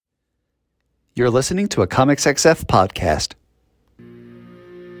You're listening to a Comics XF podcast.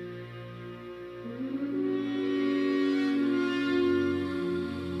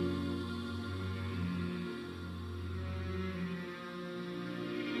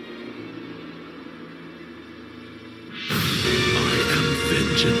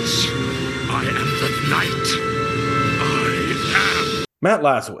 Matt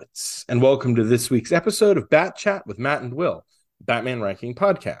Lazowitz, and welcome to this week's episode of Bat Chat with Matt and Will, Batman Ranking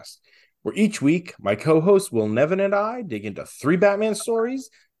Podcast, where each week my co-host Will Nevin and I dig into 3 Batman stories,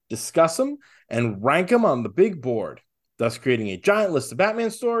 discuss them, and rank them on the big board, thus creating a giant list of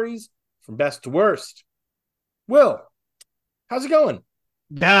Batman stories from best to worst. Will, how's it going?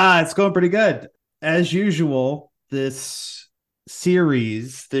 It's going pretty good. As usual, this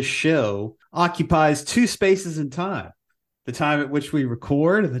series, this show, occupies 2 spaces in time. The time at which we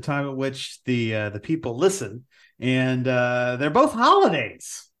record and the time at which the people listen. And they're both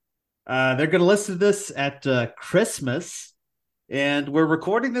holidays. They're going to listen to this at Christmas. And we're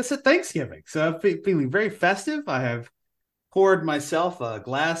recording this at Thanksgiving. So I'm feeling very festive. I have poured myself a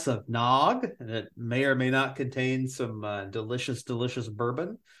glass of nog. And it may or may not contain some delicious, delicious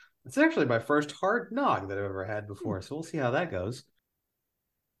bourbon. It's actually my first hard nog that I've ever had before. So we'll see how that goes.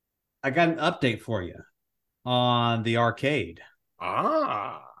 I got an update for you on the arcade.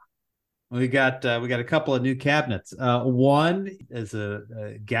 We got a couple of new cabinets. One is a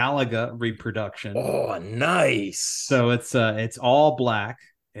Galaga reproduction. Oh, nice. So it's all black,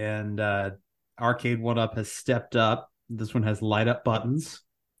 and Arcade 1-Up has stepped up. This one has light up buttons,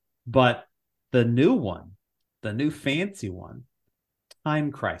 but the new one, the new fancy one,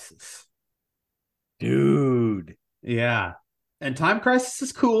 Time Crisis. Dude. Yeah. And Time Crisis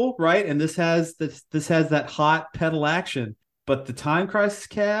is cool, right? And this has that hot pedal action, but the Time Crisis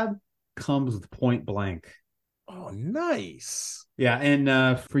cab comes with point blank. Oh, nice. Yeah,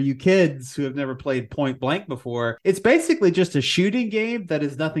 and for you kids who have never played Point Blank before, it's basically just a shooting game that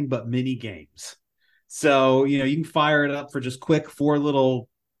is nothing but mini games. So, you can fire it up for just quick 4 little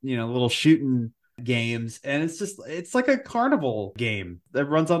shooting games, and it's like a carnival game that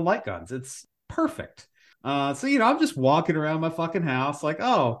runs on light guns. It's perfect. So, I'm just walking around my fucking house like,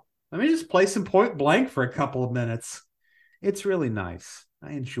 oh, let me just play some Point Blank for a couple of minutes. It's really nice.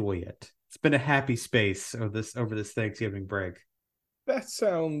 I enjoy it. It's been a happy space over this Thanksgiving break. That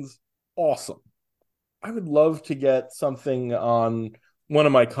sounds awesome. I would love to get something on one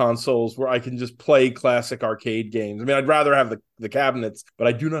of my consoles where I can just play classic arcade games. I mean, I'd rather have the cabinets, but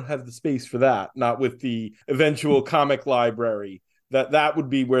I do not have the space for that, not with the eventual comic library. That would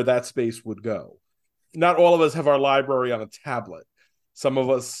be where that space would go. Not all of us have our library on a tablet. Some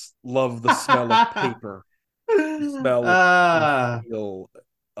of us love the smell of paper, the smell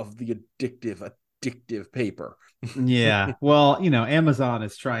of the addictive paper. Yeah. Well, Amazon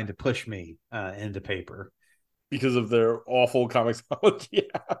is trying to push me into paper. Because of their awful Comixology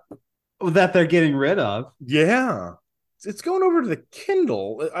app. That they're getting rid of. Yeah. It's going over to the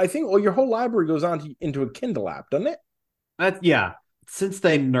Kindle. I think your whole library goes into a Kindle app, doesn't it? Yeah. Since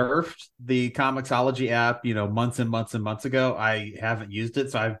they nerfed the Comixology app, months and months and months ago, I haven't used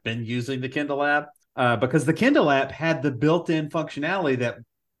it. So I've been using the Kindle app because the Kindle app had the built-in functionality that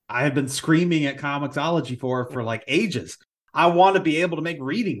I have been screaming at Comixology for like ages. I want to be able to make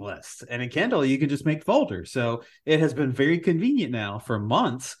reading lists. And in Kindle, you can just make folders. So it has been very convenient now for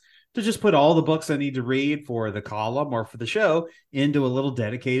months to just put all the books I need to read for the column or for the show into a little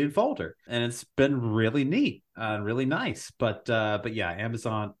dedicated folder. And it's been really neat, really nice. But yeah,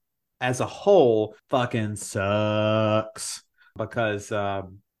 Amazon as a whole fucking sucks because the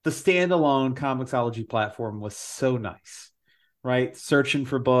standalone Comixology platform was so nice, right? Searching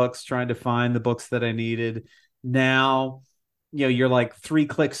for books, trying to find the books that I needed. Now, you're like 3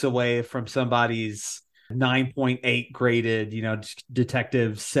 clicks away from somebody's 9.8 graded,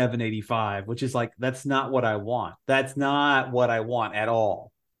 Detective 785, which is like, that's not what I want. That's not what I want at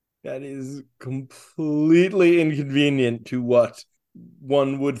all. That is completely inconvenient to what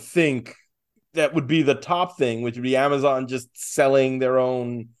one would think that would be the top thing, which would be Amazon just selling their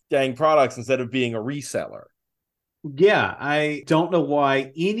own dang products instead of being a reseller. Yeah, I don't know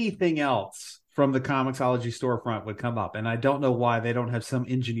why anything else from the Comixology storefront would come up. And I don't know why they don't have some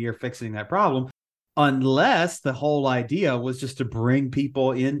engineer fixing that problem. Unless the whole idea was just to bring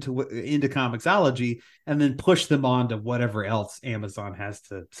people into Comixology and then push them on to whatever else Amazon has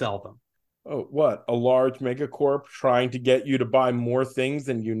to sell them. Oh, what? A large megacorp trying to get you to buy more things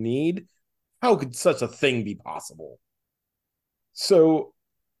than you need? How could such a thing be possible? So,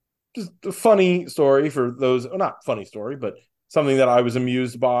 just a funny story for those, not funny story, but something that I was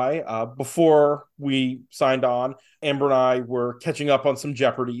amused by. Before we signed on, Amber and I were catching up on some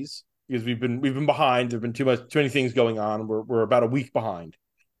Jeopardies. because we've been behind. There've been too many things going on. We're about a week behind,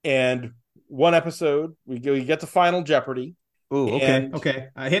 and one episode we get to Final Jeopardy. Ooh, okay, okay.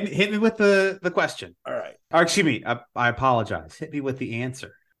 Hit me with the question. All right. Or, excuse me. I apologize. Hit me with the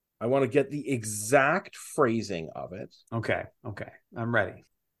answer. I want to get the exact phrasing of it. Okay. I'm ready.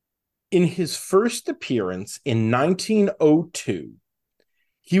 In his first appearance in 1902,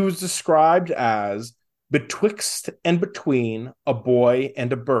 he was described as betwixt and between a boy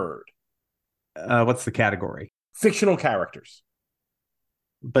and a bird. What's the category? Fictional characters.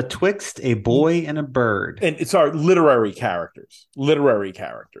 Betwixt a boy and a bird. And it's our literary characters.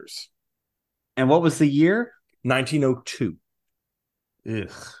 And what was the year? 1902.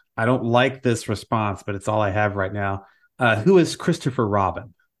 Ugh. I don't like this response, but it's all I have right now. Who is Christopher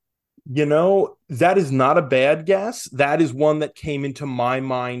Robin? That is not a bad guess. That is one that came into my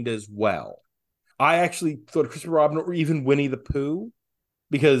mind as well. I actually thought Christopher Robin or even Winnie the Pooh,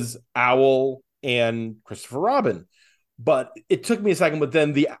 because Owl and Christopher Robin. But it took me a second, but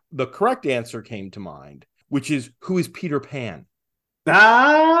then the correct answer came to mind, which is, who is Peter Pan?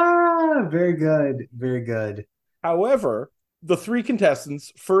 Ah, very good. Very good. However, the three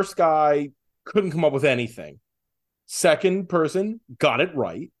contestants, first guy couldn't come up with anything. Second person got it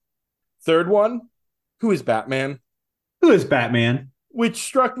right. Third one, who is Batman? Who is Batman? Which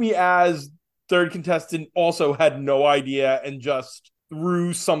struck me as third contestant also had no idea and just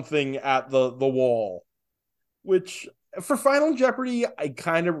threw something at the wall. Which, for Final Jeopardy, you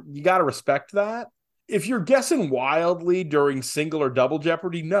got to respect that. If you're guessing wildly during single or double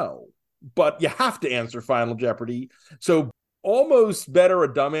Jeopardy, no. But you have to answer Final Jeopardy. So almost better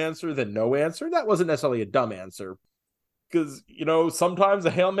a dumb answer than no answer. That wasn't necessarily a dumb answer, because, sometimes a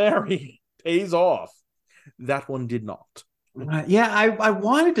Hail Mary pays off. That one did not. I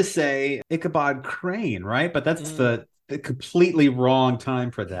wanted to say Ichabod Crane, right? But that's the completely wrong time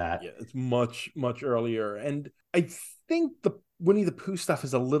for that. Yeah, it's much, much earlier. And I think the Winnie the Pooh stuff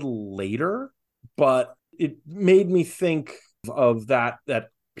is a little later, but it made me think of that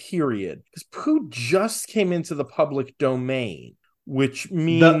period, because Pooh just came into the public domain, which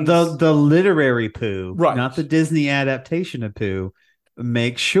means the literary Pooh, right? Not the Disney adaptation of Pooh.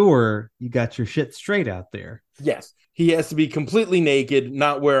 Make sure you got your shit straight out there. Yes, he has to be completely naked,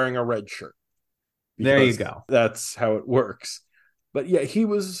 not wearing a red shirt. There you go. That's how it works. But yeah, he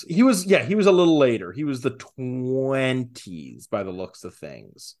was a little later. He was the 20s by the looks of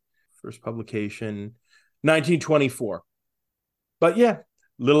things. First publication, 1924. But yeah,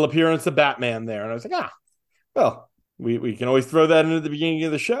 little appearance of Batman there. And I was like, well, we can always throw that into the beginning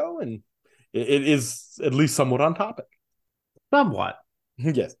of the show, and it is at least somewhat on topic. Somewhat.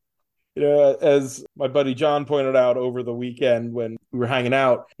 Yes. As my buddy John pointed out over the weekend when we were hanging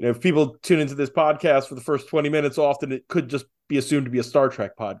out, if people tune into this podcast for the first 20 minutes, often it could just be assumed to be a Star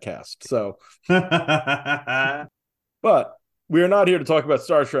Trek podcast. So, but we are not here to talk about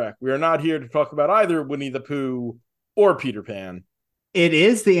Star Trek. We are not here to talk about either Winnie the Pooh or Peter Pan. It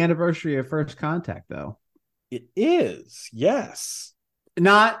is the anniversary of First Contact, though. It is, yes.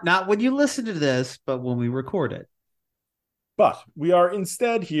 Not when you listen to this, but when we record it. But we are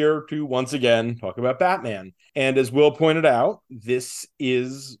instead here to once again talk about Batman. And as Will pointed out, this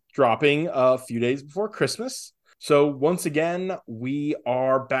is dropping a few days before Christmas. So once again, we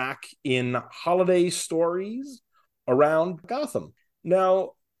are back in holiday stories around Gotham.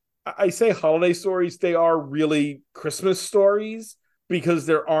 Now, I say holiday stories, they are really Christmas stories, because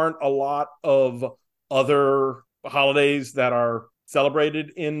there aren't a lot of other holidays that are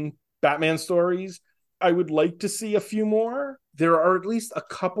celebrated in Batman stories. I would like to see a few more. There are at least a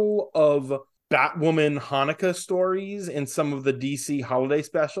couple of Batwoman Hanukkah stories in some of the DC holiday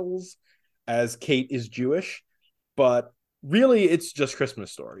specials, as Kate is Jewish. But really, it's just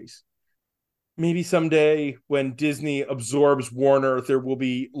Christmas stories. Maybe someday when Disney absorbs Warner, there will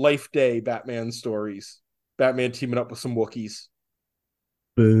be Life Day Batman stories. Batman teaming up with some Wookiees.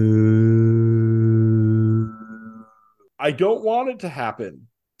 Boo. I don't want it to happen.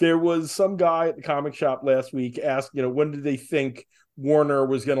 There was some guy at the comic shop last week asked, when did they think Warner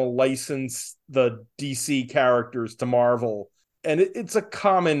was going to license the DC characters to Marvel? And it's a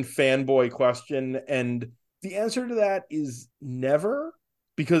common fanboy question. And the answer to that is never,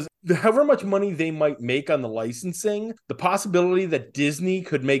 because however much money they might make on the licensing, the possibility that Disney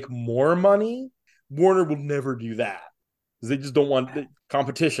could make more money, Warner will never do that, because they just don't want the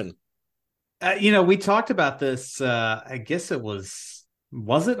competition. We talked about this. I guess it was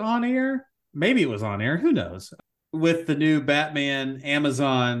it on air? Maybe it was on air. Who knows? With the new Batman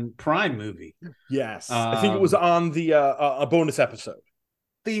Amazon Prime movie. Yes. I think it was on a bonus episode.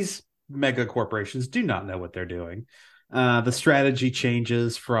 These mega corporations do not know what they're doing. The strategy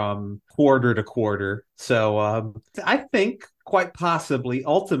changes from quarter to quarter. So I think quite possibly,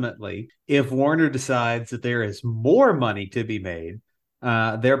 ultimately, if Warner decides that there is more money to be made,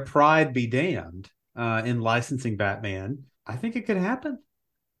 their pride be damned in licensing Batman, I think it could happen.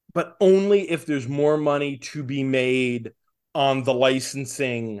 But only if there's more money to be made on the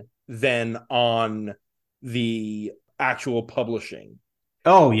licensing than on the actual publishing.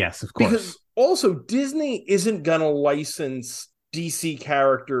 Oh, yes, of course. Because also, Disney isn't going to license DC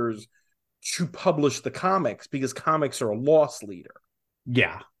characters to publish the comics because comics are a loss leader.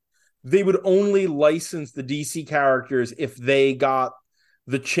 Yeah. They would only license the DC characters if they got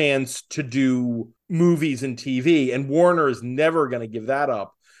the chance to do movies and TV. And Warner is never going to give that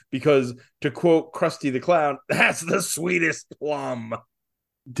up because, to quote Krusty the Clown, that's the sweetest plum.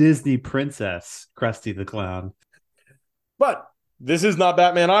 Disney princess, Krusty the Clown. But this is not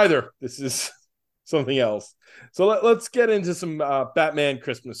Batman either. This is something else. So let's get into some Batman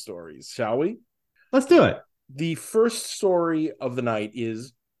Christmas stories, shall we? Let's do it. The first story of the night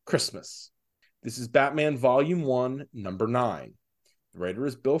is Christmas. This is Batman Volume 1, Number 9. The writer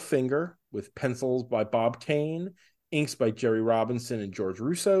is Bill Finger, with pencils by Bob Kane, inks by Jerry Robinson and George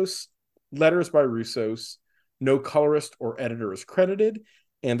Roussos, letters by Roussos. No colorist or editor is credited,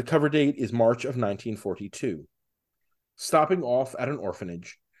 and the cover date is March of 1942. Stopping off at an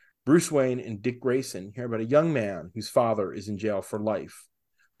orphanage, Bruce Wayne and Dick Grayson hear about a young man whose father is in jail for life,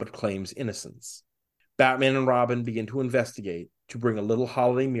 but claims innocence. Batman and Robin begin to investigate to bring a little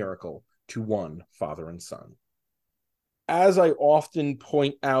holiday miracle to one father and son. As I often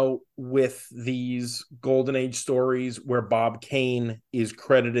point out with these Golden Age stories where Bob Kane is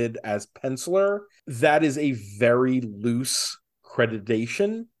credited as penciler, that is a very loose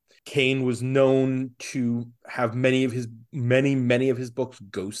creditation. Kane was known to have many of his books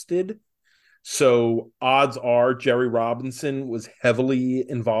ghosted. So odds are Jerry Robinson was heavily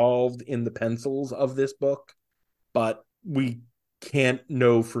involved in the pencils of this book, but we can't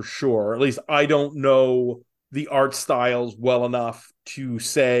know for sure. At least I don't know the art styles well enough to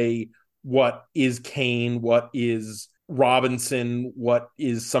say what is Kane, what is Robinson, what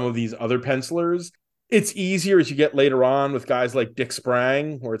is some of these other pencilers. It's easier as you get later on with guys like Dick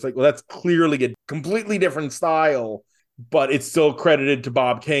Sprang, where it's like, well, that's clearly a completely different style, but it's still credited to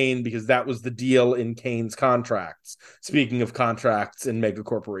Bob Kane because that was the deal in Kane's contracts. Speaking of contracts and mega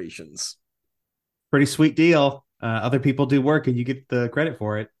corporations. Pretty sweet deal. Other people do work and you get the credit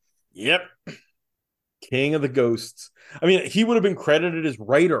for it. Yep. King of the Ghosts. I mean, he would have been credited as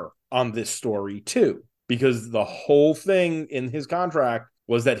writer on this story too, because the whole thing in his contract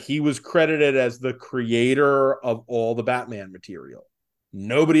was that he was credited as the creator of all the Batman material.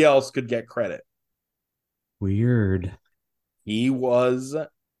 Nobody else could get credit. Weird. He was a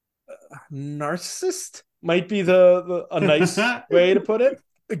narcissist, might be a nice way to put it.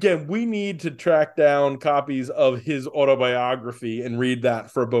 Again, we need to track down copies of his autobiography and read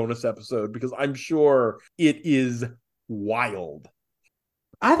that for a bonus episode because I'm sure it is wild.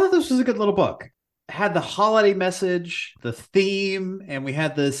 I thought this was a good little book. It had the holiday message, the theme, and we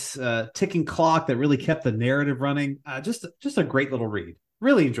had this ticking clock that really kept the narrative running. Just a great little read.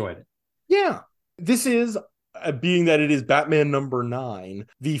 Really enjoyed it. Yeah. This is, being that it is Batman number 9,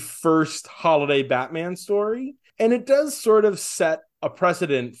 the first holiday Batman story. And it does sort of set a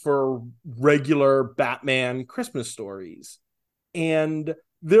precedent for regular Batman Christmas stories. And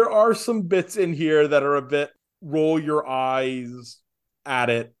there are some bits in here that are a bit roll your eyes at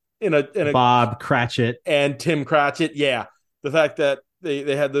it in a Bob Cratchit and Tim Cratchit. Yeah. The fact that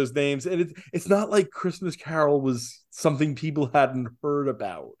they had those names, and it's not like Christmas Carol was something people hadn't heard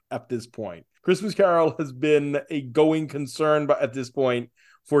about at this point. Christmas Carol has been a going concern at this point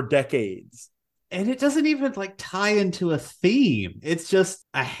for decades. And it doesn't even tie into a theme. It's just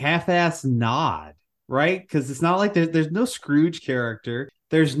a half-ass nod, right? Because it's not like there's no Scrooge character.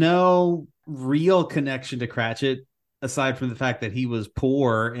 There's no real connection to Cratchit, aside from the fact that he was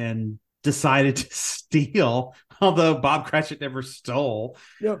poor and decided to steal, although Bob Cratchit never stole.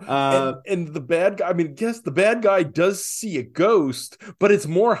 And the bad guy, I mean, yes, the bad guy does see a ghost, but it's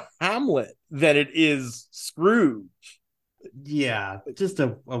more Hamlet than it is Scrooge. Yeah, just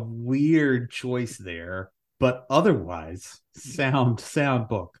a weird choice there, but otherwise sound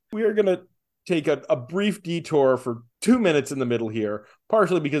book. We are going to take a brief detour for 2 minutes in the middle here,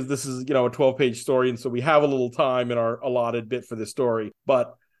 partially because this is, a 12-page story, and so we have a little time in our allotted bit for this story.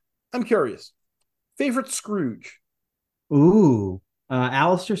 But I'm curious, favorite Scrooge? Ooh,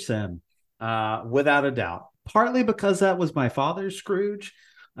 Alistair Sim, without a doubt. Partly because that was my father's Scrooge.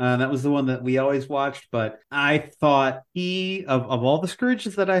 That was the one that we always watched, but I thought of all the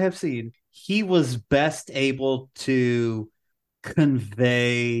Scrooges that I have seen, he was best able to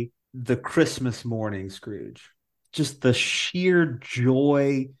convey the Christmas morning Scrooge. Just the sheer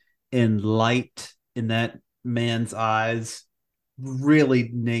joy and light in that man's eyes really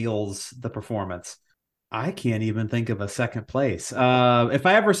nails the performance. I can't even think of a second place. If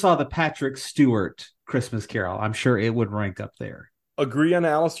I ever saw the Patrick Stewart Christmas Carol, I'm sure it would rank up there. Agree on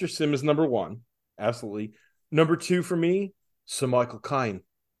Alistair Sim is number one. Absolutely. Number two for me, Sir Michael Caine,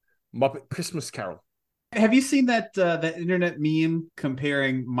 Muppet Christmas Carol. Have you seen that internet meme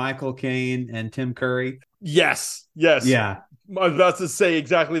comparing Michael Caine and Tim Curry? Yes. Yeah. I was about to say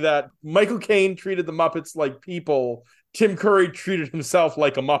exactly that. Michael Caine treated the Muppets like people. Tim Curry treated himself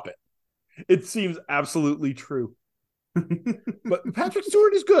like a Muppet. It seems absolutely true. But Patrick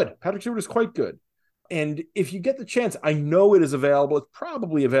Stewart is good. Patrick Stewart is quite good. And if you get the chance, I know it is available. It's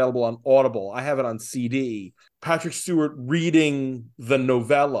probably available on Audible. I have it on CD. Patrick Stewart reading the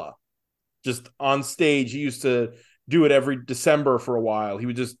novella just on stage. He used to do it every December for a while. He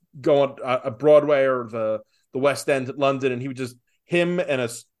would just go on a Broadway or the West End at London, and he would just him and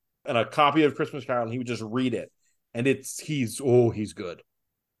a copy of Christmas Carol, and he would just read it. And he's good.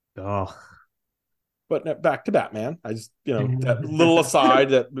 Oh. But back to Batman. I just, that little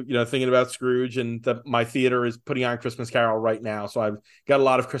aside that, thinking about Scrooge, and that my theater is putting on Christmas Carol right now. So I've got a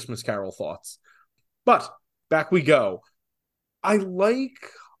lot of Christmas Carol thoughts. But back we go. I like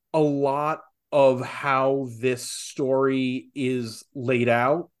a lot of how this story is laid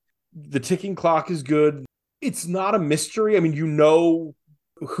out. The ticking clock is good. It's not a mystery. I mean,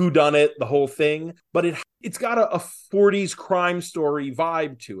 who done it, the whole thing, but it's got a 40s crime story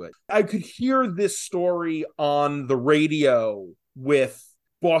vibe to it. I could hear this story on the radio with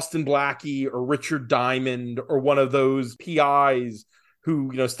Boston Blackie or Richard Diamond or one of those PIs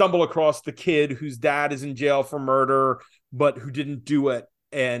who, stumble across the kid whose dad is in jail for murder, but who didn't do it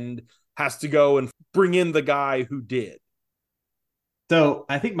and has to go and bring in the guy who did. So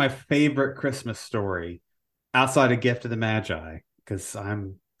I think my favorite Christmas story outside of Gift of the Magi, because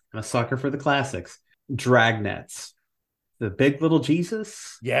I'm a sucker for the classics, Dragnets. The Big Little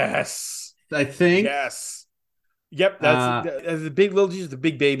Jesus? Yes. I think. Yes. Yep, that's the Big Little Jesus, the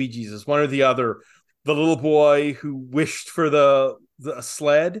Big Baby Jesus, one or the other. The little boy who wished for the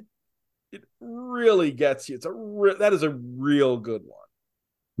sled. It really gets you. That is a real good one.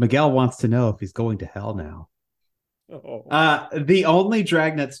 Miguel wants to know if he's going to hell now. Oh. The only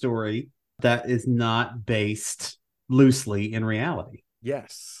Dragnet story that is not based loosely in reality.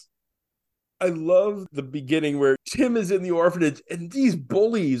 Yes. I love the beginning where Tim is in the orphanage and these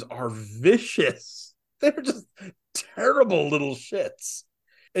bullies are vicious. They're just terrible little shits.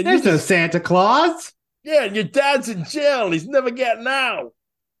 And there's no Santa Claus. Yeah, and your dad's in jail and he's never getting out.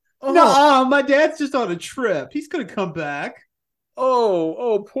 Oh. No, my dad's just on a trip. He's going to come back.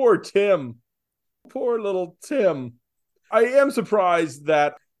 Oh, poor Tim. Poor little Tim. I am surprised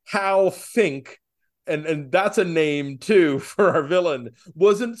that Hal Fink, and that's a name too for our villain,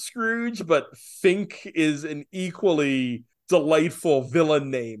 wasn't Scrooge, but Fink is an equally delightful villain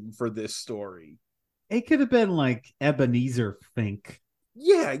name for this story. It could have been like Ebenezer Fink.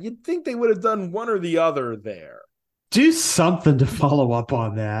 Yeah, you'd think they would have done one or the other there. Do something to follow up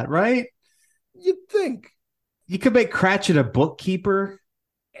on that, right? You'd think. You could make Cratchit a bookkeeper.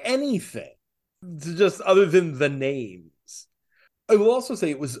 Anything. Just other than the names. I will also say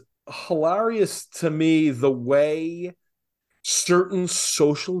it was hilarious to me the way certain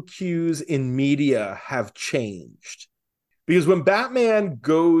social cues in media have changed. Because when Batman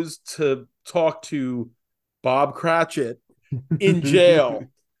goes to talk to Bob Cratchit in jail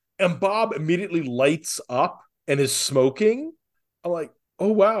and Bob immediately lights up and is smoking, I'm like,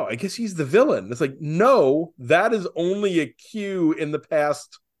 oh, wow, I guess he's the villain. It's like, no, that is only a cue in the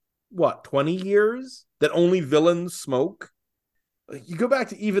past, 20 years that only villains smoke? You go back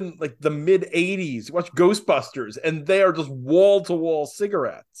to even like the mid 80s, you watch Ghostbusters, and they are just wall to wall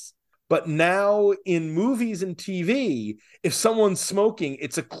cigarettes. But now in movies and TV, if someone's smoking,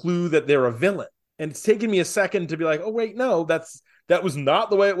 it's a clue that they're a villain. And it's taken me a second to be like, oh, wait, no, that was not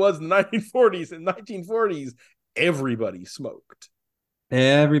the way it was in the 1940s. In the 1940s, everybody smoked.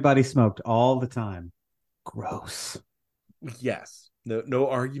 Everybody smoked all the time. Gross. Yes. No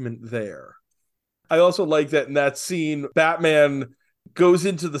argument there. I also like that in that scene, Batman goes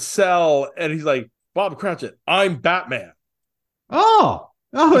into the cell and he's like, Bob Cratchit, I'm Batman. Oh,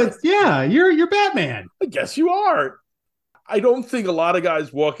 you're Batman. I guess you are. I don't think a lot of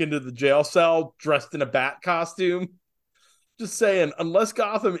guys walk into the jail cell dressed in a bat costume. Just saying, unless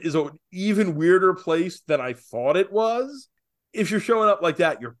Gotham is an even weirder place than I thought it was, if you're showing up like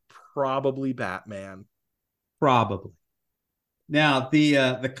that, you're probably Batman. Probably. Now,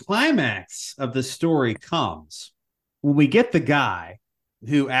 the climax of the story comes when we get the guy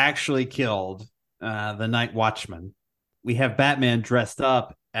who actually killed the night watchman. We have Batman dressed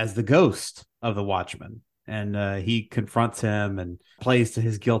up as the ghost of the watchman, and he confronts him and plays to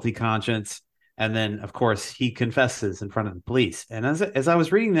his guilty conscience. And then, of course, he confesses in front of the police. And as I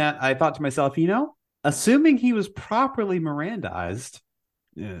was reading that, I thought to myself, assuming he was properly Mirandized,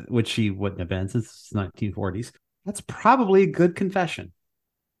 which he wouldn't have been since the 1940s, that's probably a good confession.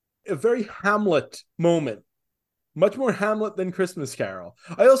 A very Hamlet moment. Much more Hamlet than Christmas Carol.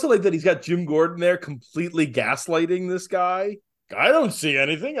 I also like that he's got Jim Gordon there completely gaslighting this guy. I don't see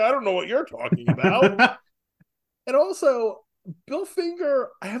anything. I don't know what you're talking about. And also, Bill Finger,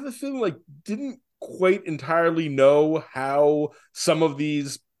 I have the feeling didn't quite entirely know how some of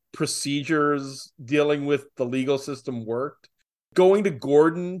these procedures dealing with the legal system worked. Going to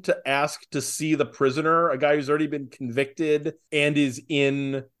Gordon to ask to see the prisoner, a guy who's already been convicted and is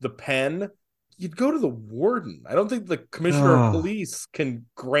in the pen, you'd go to the warden. I don't think the commissioner of police can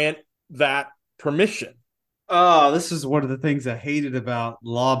grant that permission. Oh, this is one of the things I hated about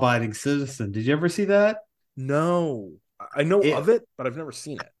Law Abiding Citizen. Did you ever see that? No. I know of it, but I've never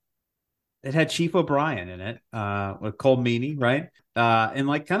seen it. It had Chief O'Brien in it, with Cole Meany, right? In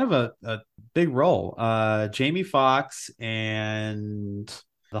kind of a big role. Jamie Foxx and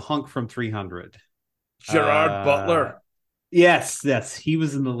the hunk from 300. Gerard Butler. Yes, he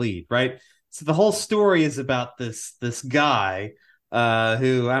was in the lead, right? So the whole story is about this guy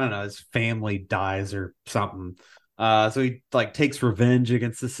who, I don't know, his family dies or something. So he takes revenge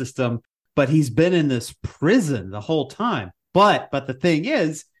against the system, but he's been in this prison the whole time. But the thing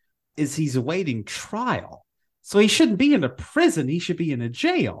is he's awaiting trial. So he shouldn't be in a prison. He should be in a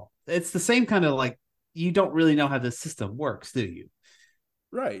jail. It's the same kind of you don't really know how the system works, do you?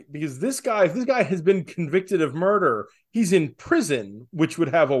 Right. Because if this guy has been convicted of murder, he's in prison, which would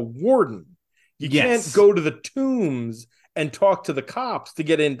have a warden. You can't go to the tombs and talk to the cops to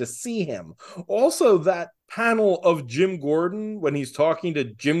get in to see him. Also, that panel of Jim Gordon, when he's talking to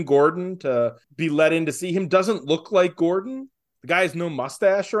Jim Gordon to be let in to see him, doesn't look like Gordon. The guy has no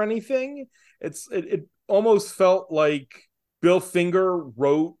mustache or anything. It almost felt like Bill Finger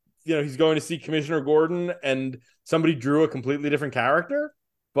wrote, he's going to see Commissioner Gordon and somebody drew a completely different character.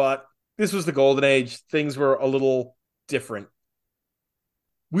 But this was the golden age. Things were a little different.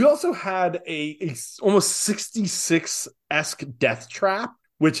 We also had a almost 66-esque death trap,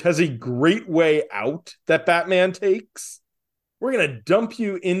 which has a great way out that Batman takes. We're going to dump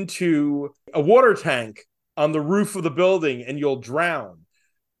you into a water tank on the roof of the building and you'll drown.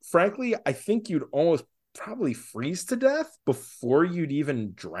 Frankly, I think you'd almost probably freeze to death before you'd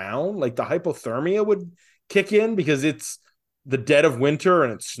even drown. The hypothermia would kick in because it's the dead of winter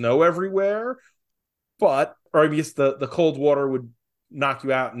and it's snow everywhere. Or I guess the cold water would knock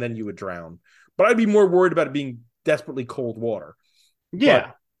you out and then you would drown. But I'd be more worried about it being desperately cold water. Yeah.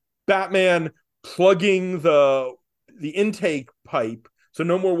 But Batman plugging the intake pipe so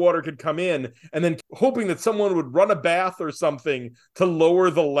no more water could come in, and then hoping that someone would run a bath or something to lower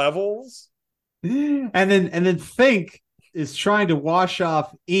the levels. And then Fink is trying to wash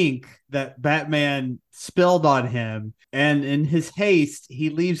off ink that Batman spilled on him, and in his haste, he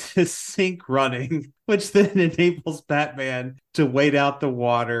leaves his sink running, which then enables Batman to wait out the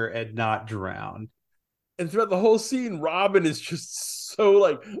water and not drown. And throughout the whole scene, Robin is just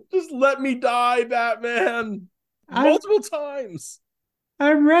so just let me die, Batman. Multiple times.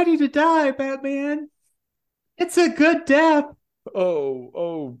 I'm ready to die, Batman. It's a good death.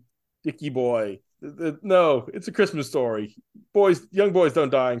 Oh, Dickie boy. No, it's a Christmas story. Young boys don't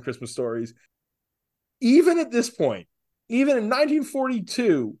die in Christmas stories. Even at this point, even in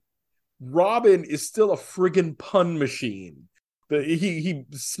 1942, Robin is still a friggin' pun machine. He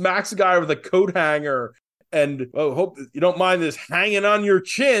smacks a guy with a coat hanger and hope you don't mind this hanging on your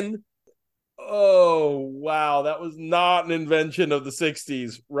chin. Oh, wow. That was not an invention of the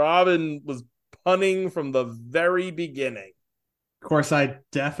 60s. Robin was punning from the very beginning. Of course, I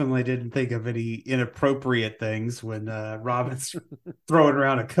definitely didn't think of any inappropriate things when Robin's throwing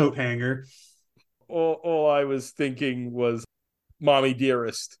around a coat hanger. All I was thinking was, Mommy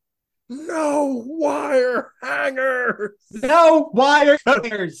Dearest. No wire hangers! No wire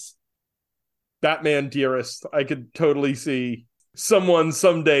hangers! Batman Dearest. I could totally see someone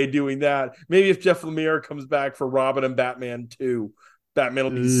someday doing that. Maybe if Jeff Lemire comes back for Robin and Batman 2, Batman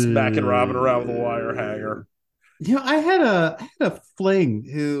will be smacking Robin around with a wire hanger. I had a fling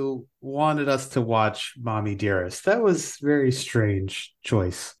who wanted us to watch Mommy Dearest. That was a very strange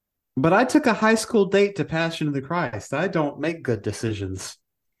choice. But I took a high school date to Passion of the Christ. I don't make good decisions.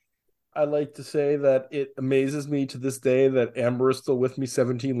 I like to say that it amazes me to this day that Amber is still with me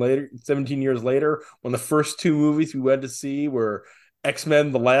 17 years later, when the first two movies we went to see were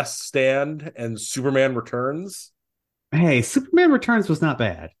X-Men: The Last Stand and Superman Returns. Hey, Superman Returns was not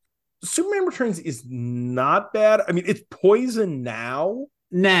bad. Superman Returns is not bad. I mean, it's Poison now.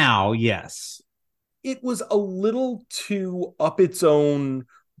 Now, yes. It was a little too up its own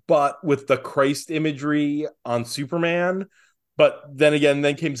butt with the Christ imagery on Superman. But then again,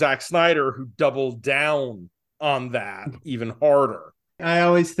 then came Zack Snyder, who doubled down on that even harder. I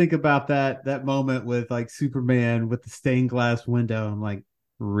always think about that moment with like Superman with the stained glass window. I'm like,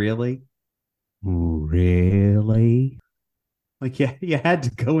 really? Really? Like, yeah, you had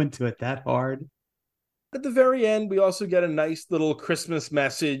to go into it that hard. At the very end, we also get a nice little Christmas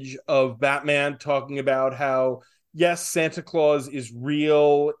message of Batman talking about how, yes, Santa Claus is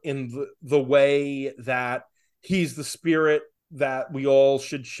real in the way that he's the spirit that we all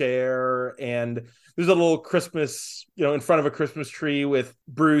should share. And there's a little Christmas, in front of a Christmas tree with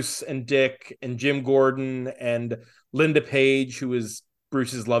Bruce and Dick and Jim Gordon and Linda Page, who is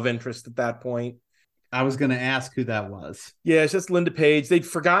Bruce's love interest at that point. I was going to ask who that was. Yeah, it's just Linda Page. They'd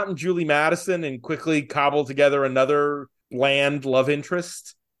forgotten Julie Madison and quickly cobbled together another bland love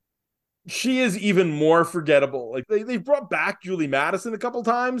interest. She is even more forgettable. Like they brought back Julie Madison a couple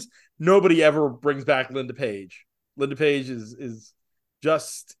times. Nobody ever brings back Linda Page. Linda Page is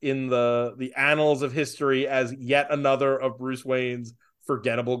just in the annals of history as yet another of Bruce Wayne's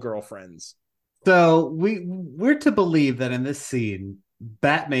forgettable girlfriends. So we're to believe that in this scene,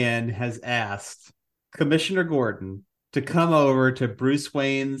 Batman has asked Commissioner Gordon to come over to Bruce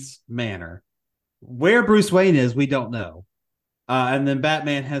Wayne's manor. Where Bruce Wayne is, we don't know. And then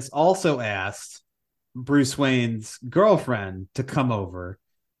Batman has also asked Bruce Wayne's girlfriend to come over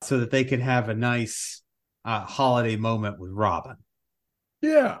so that they could have a nice holiday moment with Robin.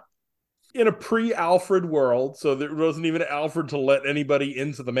 Yeah. In a pre-Alfred world, so there wasn't even Alfred to let anybody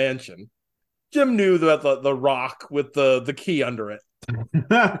into the mansion. Jim knew about the rock with the key under it.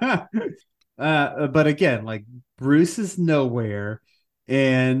 But again, like Bruce is nowhere,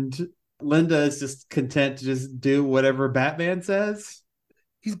 and Linda is just content to just do whatever Batman says.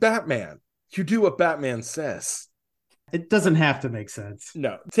 He's Batman. You do what Batman says. It doesn't have to make sense.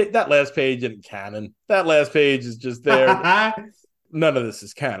 No, that last page isn't canon. That last page is just there. None of this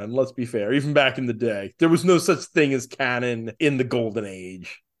is canon, let's be fair. Even back in the day, there was no such thing as canon in the golden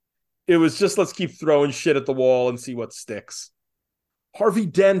age. It was just, let's keep throwing shit at the wall and see what sticks. Harvey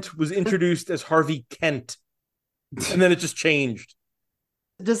Dent was introduced as Harvey Kent, and then it just changed.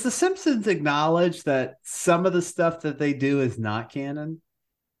 Does The Simpsons acknowledge that some of the stuff that they do is not canon?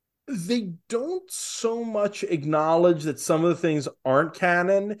 They don't so much acknowledge that some of the things aren't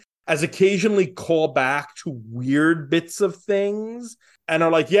canon as occasionally call back to weird bits of things and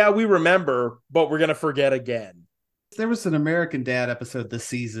are like, yeah, we remember, but we're going to forget again. There was an American Dad episode this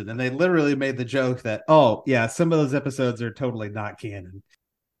season, and they literally made the joke that, oh, yeah, some of those episodes are totally not canon.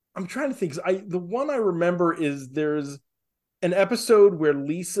 I'm trying to think. The one I remember is there's an episode where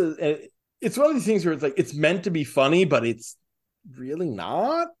Lisa, it's one of these things where it's like, it's meant to be funny, but it's really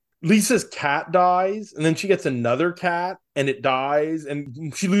not. Lisa's cat dies, and then she gets another cat, and it dies,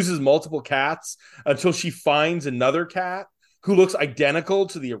 and she loses multiple cats until she finds another cat who looks identical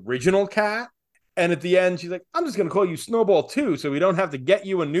to the original cat. And at the end, she's like, I'm just going to call you Snowball 2 so we don't have to get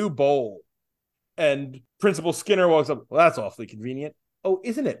you a new bowl. And Principal Skinner walks up. Well, that's awfully convenient. Oh,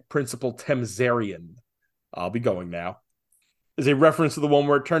 isn't it, Principal Temzarian? I'll be going now. Is a reference to the one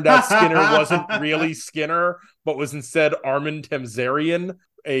where it turned out Skinner wasn't really Skinner, but was instead Armin Temzarian,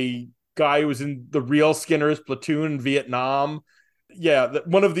 a guy who was in the real Skinner's platoon in Vietnam. Yeah,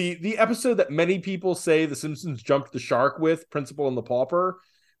 one of the episode that many people say The Simpsons jumped the shark with, Principal and the Pauper,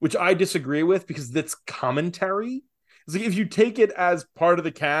 which I disagree with because that's commentary. It's like if you take it as part of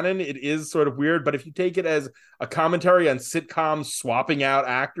the canon, it is sort of weird. But if you take it as a commentary on sitcoms swapping out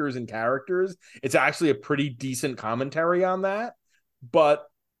actors and characters, it's actually a pretty decent commentary on that. But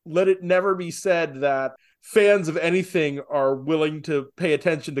let it never be said that fans of anything are willing to pay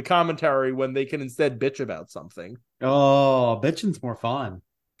attention to commentary when they can instead bitch about something. Oh, bitching's more fun.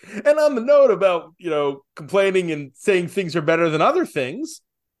 And on the note about, complaining and saying things are better than other things,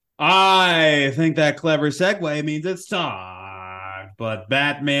 I think that clever segue means it's time. But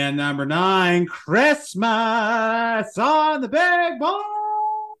Batman #9, Christmas on the big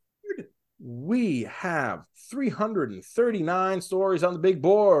board. We have 339 stories on the big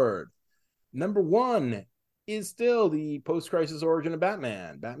board. Number 1 is still the post-crisis origin of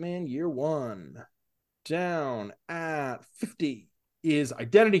Batman. Batman Year One. Down at 50 is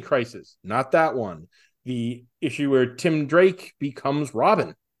Identity Crisis. Not that one. The issue where Tim Drake becomes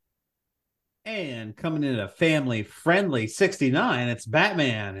Robin. And coming in a family-friendly 69, it's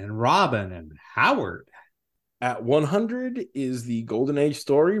Batman and Robin and Howard. At 100 is the Golden Age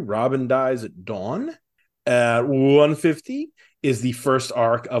story, Robin Dies at Dawn. At 150 is the first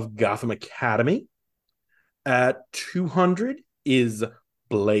arc of Gotham Academy. At 200 is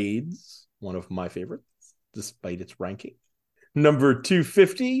Blades, one of my favorites, despite its ranking. Number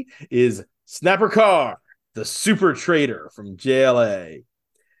 250 is Snapper Carr, the super trader from JLA.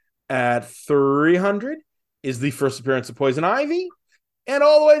 At 300 is the first appearance of Poison Ivy. And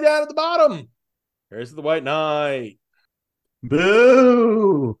all the way down at the bottom, here's the White Knight.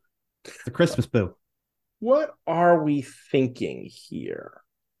 Boo! The Christmas boo. What are we thinking here?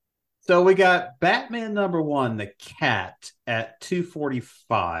 So we got Batman #1, the Cat, at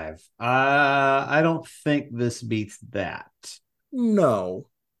 245. I don't think this beats that. No.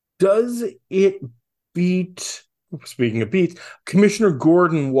 Does it beat, speaking of beats, Commissioner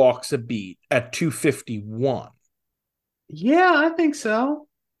Gordon Walks a Beat at 251? Yeah, I think so.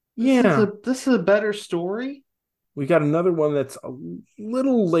 This is a better story. We got another one that's a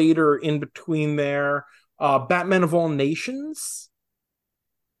little later in between there. Batman of All Nations.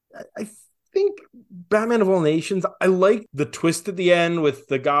 I think Batman of All Nations, I like the twist at the end with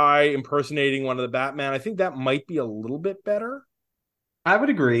the guy impersonating one of the Batman. I think that might be a little bit better. I would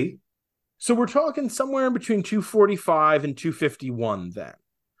agree. So we're talking somewhere in between 245 and 251 then.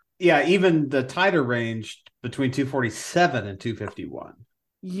 Yeah, even the tighter range between 247 and 251.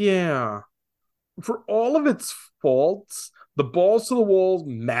 Yeah. For all of its faults, the balls to the wall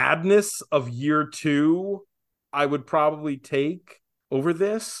madness of year 2, I would probably take over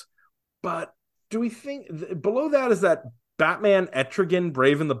this. But do we think below that is that Batman Etrigan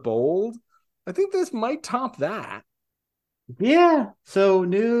Brave and the Bold? I think this might top that. Yeah. So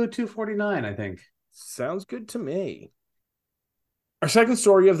new 249, I think. Sounds good to me. Our second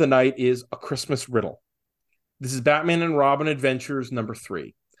story of the night is A Christmas Riddle. This is Batman and Robin Adventures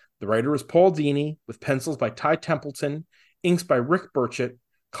 #3. The writer is Paul Dini, with pencils by Ty Templeton, inks by Rick Burchett,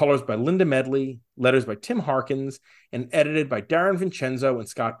 colors by Linda Medley, letters by Tim Harkins, and edited by Darren Vincenzo and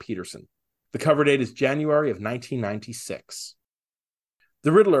Scott Peterson. The cover date is January of 1996.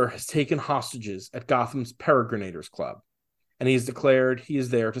 The Riddler has taken hostages at Gotham's Peregrinators Club, and he has declared he is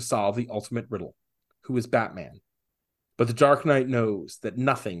there to solve the ultimate riddle: who is Batman? But the Dark Knight knows that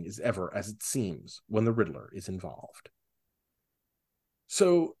nothing is ever as it seems when the Riddler is involved.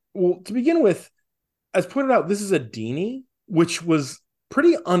 So, well, to begin with, as pointed out, this is a Dini, which was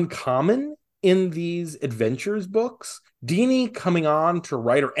pretty uncommon in these adventures books. Dini coming on to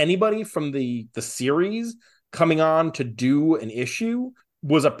write, or anybody from the series coming on to do an issue,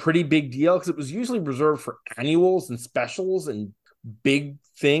 was a pretty big deal because it was usually reserved for annuals and specials and big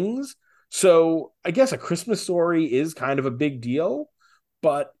things. So I guess A Christmas Story is kind of a big deal,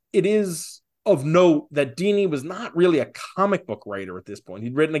 but it is of note that Dini was not really a comic book writer at this point.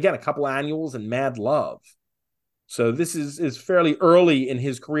 He'd written, again, a couple annuals and Mad Love. So this is fairly early in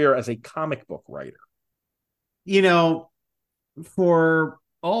his career as a comic book writer. You know, for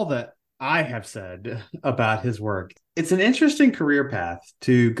all that I have said about his work, it's an interesting career path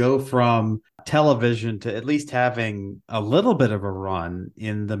to go from television to at least having a little bit of a run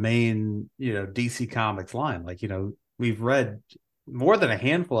in the main, DC Comics line. Like, we've read more than a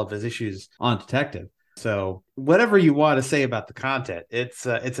handful of his issues on Detective. So whatever you want to say about the content, it's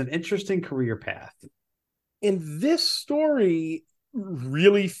an interesting career path. And this story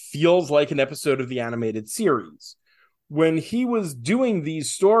really feels like an episode of the animated series. When he was doing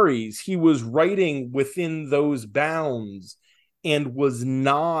these stories, he was writing within those bounds and was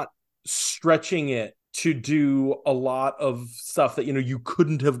not stretching it to do a lot of stuff that, you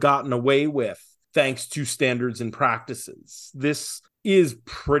couldn't have gotten away with thanks to standards and practices. This is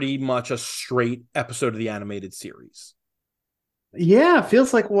pretty much a straight episode of the animated series. Yeah, it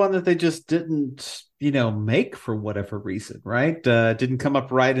feels like one that they just didn't, make for whatever reason, right? Didn't come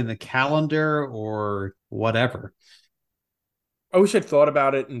up right in the calendar or whatever. I wish I'd thought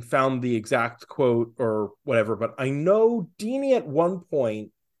about it and found the exact quote or whatever, but I know Dini at one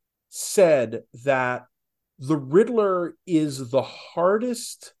point said that the Riddler is the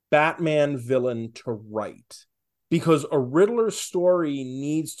hardest Batman villain to write because a Riddler story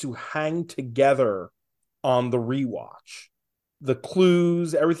needs to hang together on the rewatch. The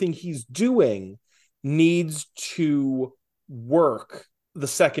clues, everything he's doing needs to work the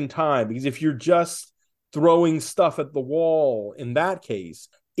second time, because if you're just throwing stuff at the wall, in that case,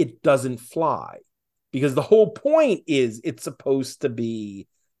 it doesn't fly, because the whole point is it's supposed to be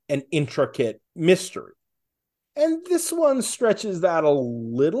an intricate mystery. And this one stretches that a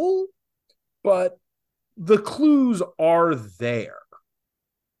little, but the clues are there.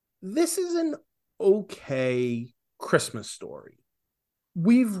 this is an okay Christmas story.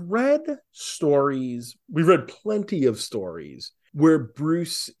 We've read plenty of stories where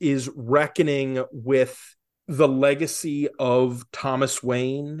Bruce is reckoning with the legacy of Thomas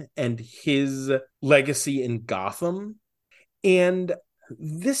Wayne and his legacy in Gotham. And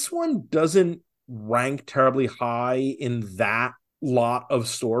this one doesn't rank terribly high in that lot of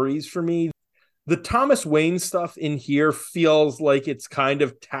stories for me. The Thomas Wayne stuff in here feels like it's kind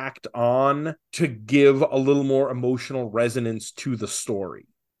of tacked on to give a little more emotional resonance to the story.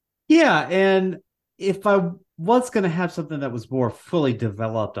 Yeah, and if I was going to have something that was more fully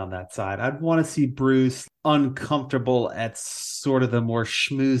developed on that side, I'd want to see Bruce uncomfortable at sort of the more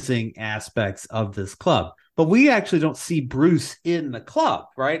schmoozing aspects of this club. But we actually don't see Bruce in the club,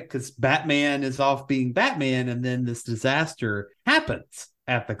 right? Because Batman is off being Batman, and then this disaster happens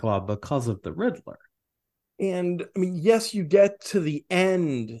at the club because of the Riddler. And I mean, yes, you get to the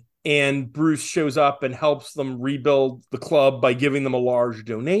end and Bruce shows up and helps them rebuild the club by giving them a large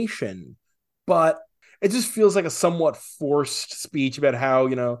donation. But it just feels like a somewhat forced speech about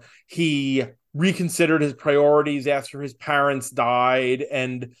how, he reconsidered his priorities after his parents died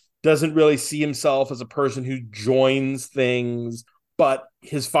and doesn't really see himself as a person who joins things, but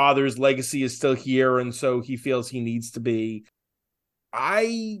his father's legacy is still here, and so he feels he needs to be.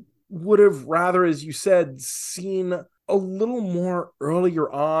 I would have rather, as you said, seen a little more earlier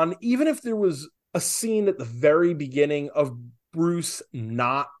on, even if there was a scene at the very beginning of Bruce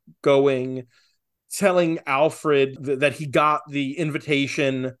not going, telling Alfred that he got the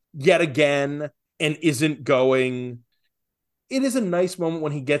invitation yet again and isn't going. It is a nice moment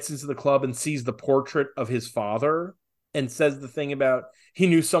when he gets into the club and sees the portrait of his father and says the thing about he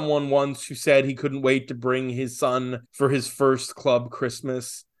knew someone once who said he couldn't wait to bring his son for his first club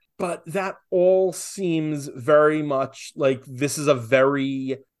Christmas. But that all seems very much like this is a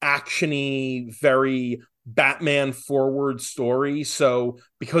very action-y, very Batman forward story. So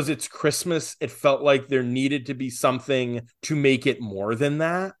because it's Christmas, it felt like there needed to be something to make it more than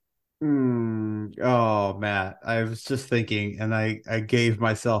that. Oh, Matt, I was just thinking, and I gave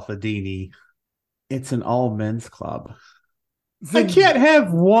myself a Dini. It's an all men's club. I can't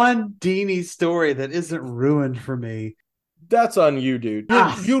have one Dini story that isn't ruined for me. That's on you, dude.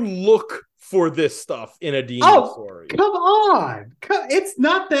 You look for this stuff in a Dini story. Come on. It's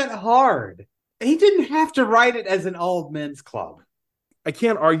not that hard. He didn't have to write it as an all men's club. I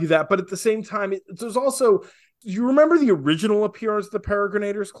can't argue that, but at the same time, there's also, do you remember the original appearance of the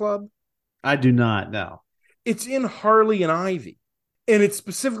Peregrinators Club? I do not, no. It's in Harley and Ivy, and it's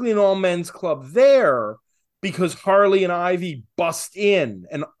specifically an all men's club there because Harley and Ivy bust in,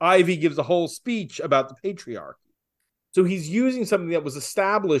 and Ivy gives a whole speech about the patriarchy. So he's using something that was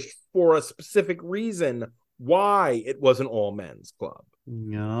established for a specific reason why it was an all men's club.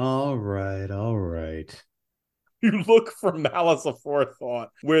 All right. You look for malice aforethought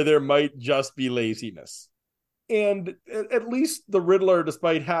where there might just be laziness. And at least the Riddler,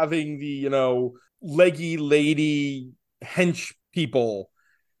 despite having the, leggy lady hench people,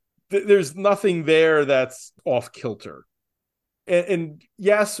 there's nothing there that's off kilter. And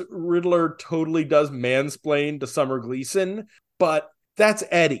yes, Riddler totally does mansplain to Summer Gleason, but that's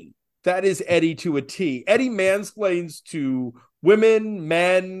Eddie. That is Eddie to a T. Eddie mansplains to women,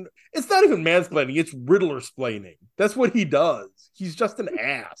 men. It's not even mansplaining, it's Riddler-splaining. That's what he does. He's just an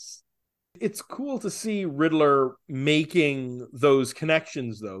ass. It's cool to see Riddler making those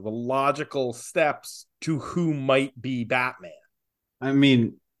connections, though, the logical steps to who might be Batman. I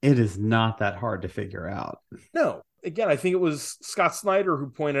mean, it is not that hard to figure out. No. Again, I think it was Scott Snyder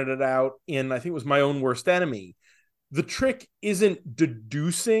who pointed it out in, I think it was My Own Worst Enemy. The trick isn't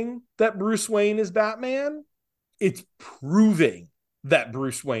deducing that Bruce Wayne is Batman. It's proving that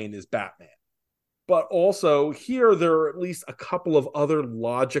Bruce Wayne is Batman. But also, here there are at least a couple of other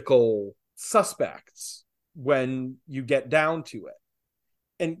logical suspects when you get down to it.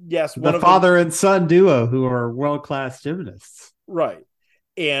 And yes, the father and son duo who are world-class gymnasts. Right.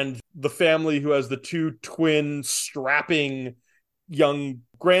 And the family who has the two twin strapping young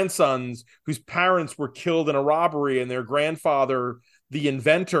grandsons whose parents were killed in a robbery and their grandfather, the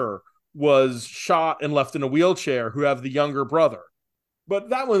inventor, was shot and left in a wheelchair, who have the younger brother.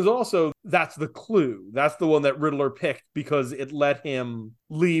 But that one's also, that's the clue. That's the one that Riddler picked because it let him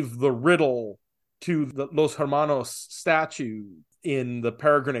leave the riddle to the Los Hermanos statue in the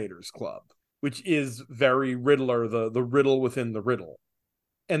Peregrinators Club, which is very Riddler, the riddle within the riddle.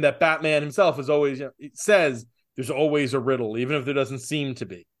 And that Batman himself is always, it says there's always a riddle, even if there doesn't seem to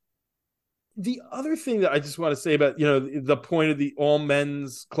be. The other thing that I just want to say about, the point of the all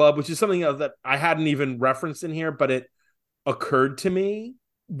men's club, which is something that I hadn't even referenced in here, but it occurred to me,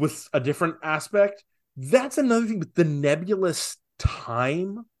 with a different aspect. That's another thing with the nebulous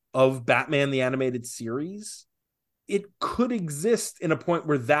time of Batman the Animated Series. It could exist in a point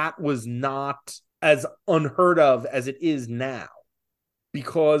where that was not as unheard of as it is now.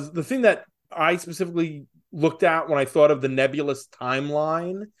 Because the thing that I specifically looked at when I thought of the nebulous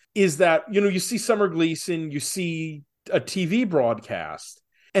timeline is that, you see Summer Gleason, you see a TV broadcast,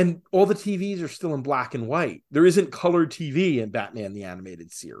 and all the TVs are still in black and white. There isn't colored TV in Batman the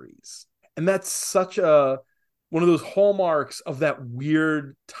Animated Series. And that's such one of those hallmarks of that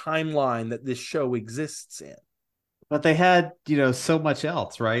weird timeline that this show exists in. But they had, so much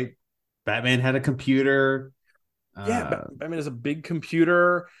else, right? Batman had a computer. Yeah, Batman has a big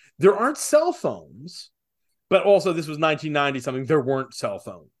computer. There aren't cell phones, but also this was 1990 something. There weren't cell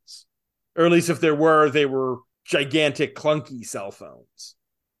phones, or at least if there were, they were gigantic, clunky cell phones.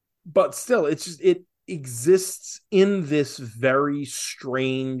 But still, it exists in this very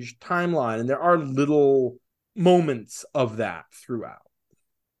strange timeline, and there are little moments of that throughout.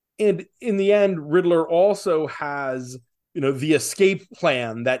 And in the end, Riddler also has, the escape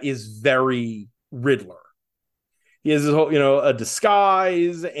plan that is very Riddler. He has this whole, a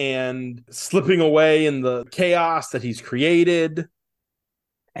disguise and slipping away in the chaos that he's created.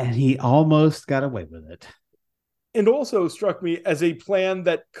 And he almost got away with it. And also struck me as a plan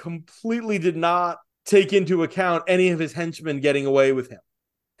that completely did not take into account any of his henchmen getting away with him.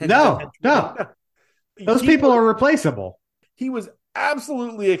 No. Those people are replaceable. He was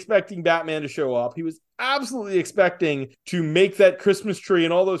absolutely expecting Batman to show up. He was absolutely expecting to make that Christmas tree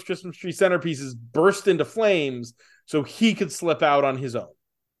and all those Christmas tree centerpieces burst into flames so he could slip out on his own.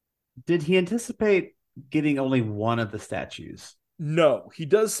 Did he anticipate getting only one of the statues? No, he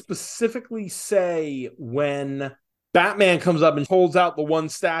does specifically say when Batman comes up and holds out the one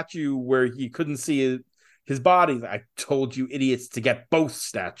statue where he couldn't see his body, I told you idiots to get both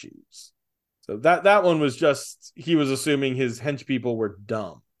statues. So that one was just, he was assuming his hench people were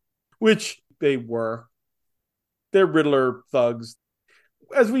dumb, which they were. They're Riddler thugs.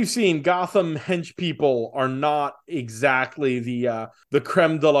 As we've seen, Gotham hench people are not exactly the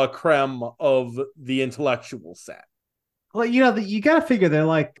creme de la creme of the intellectual set. Well, you got to figure they're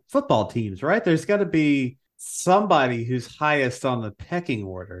like football teams, right? There's got to be somebody who's highest on the pecking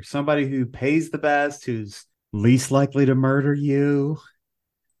order, somebody who pays the best, who's least likely to murder you.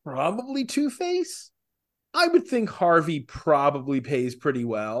 Probably Two-Face. I would think Harvey probably pays pretty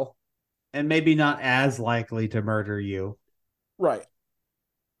well. And maybe not as likely to murder you. Right.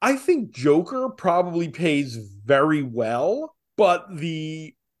 I think Joker probably pays very well, but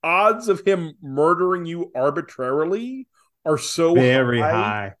the odds of him murdering you arbitrarily are so very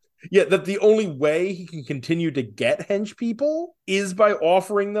high. Yeah, that the only way he can continue to get hench people is by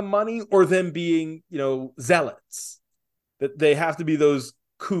offering them money or them being, zealots. That they have to be those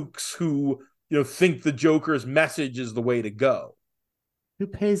kooks who, think the Joker's message is the way to go. Who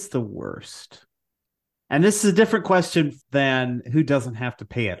pays the worst? And this is a different question than who doesn't have to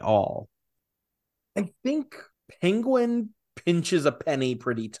pay at all. I think Penguin pinches a penny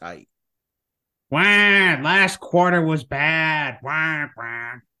pretty tight. Wah, last quarter was bad. Wah,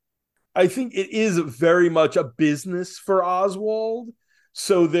 wah. I think it is very much a business for Oswald.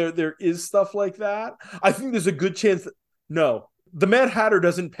 So there is stuff like that. I think there's a good chance that, no, the Mad Hatter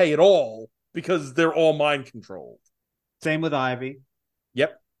doesn't pay at all because they're all mind controlled. Same with Ivy.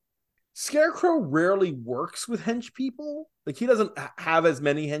 Yep. Scarecrow rarely works with hench people. Like, he doesn't have as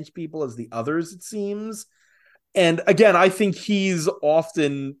many hench people as the others, it seems. And again, I think he's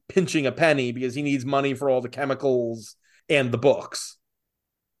often pinching a penny because he needs money for all the chemicals and the books.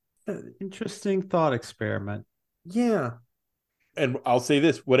 Interesting thought experiment. Yeah. And I'll say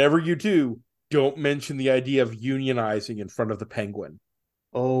this, whatever you do, don't mention the idea of unionizing in front of the Penguin.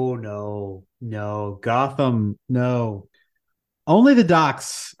 Oh, no. Gotham, no. Only the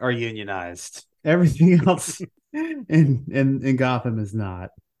docks are unionized. Everything else in Gotham is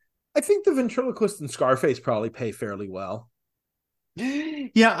not. I think the ventriloquist and Scarface probably pay fairly well.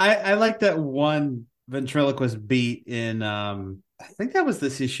 Yeah, I like that one ventriloquist beat in I think that was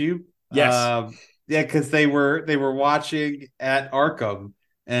this issue. Yes. Yeah, because they were watching at Arkham,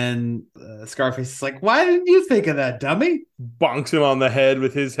 and Scarface is like, "Why didn't you think of that, dummy?" Bonks him on the head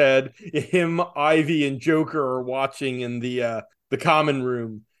with his head. Him, Ivy, and Joker are watching in the common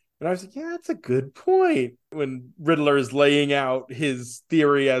room. And I was like, yeah, that's a good point. When Riddler is laying out his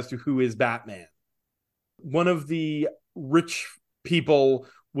theory as to who is Batman. One of the rich people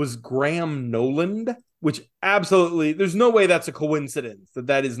was Graham Noland, which absolutely, there's no way that's a coincidence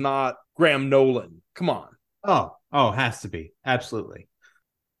that is not Graham Nolan. Come on. Oh, has to be. Absolutely.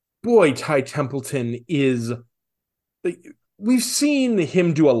 Boy, Ty Templeton is... we've seen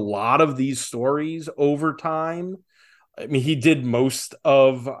him do a lot of these stories over time. I mean, he did most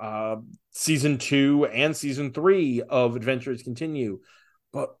of season 2 and season 3 of Adventures Continue,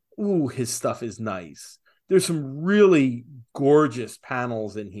 but ooh, his stuff is nice. There's some really gorgeous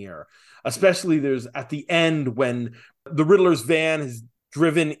panels in here, especially there's at the end when the Riddler's van is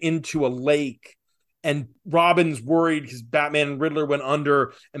driven into a lake and Robin's worried because Batman and Riddler went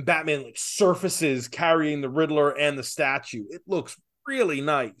under, and Batman like surfaces carrying the Riddler and the statue. It looks really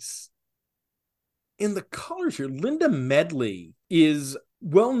nice. In the colors here, Linda Medley is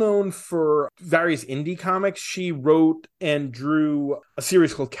well known for various indie comics. She wrote and drew a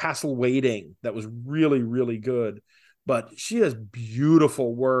series called Castle Waiting that was really, really good. But she has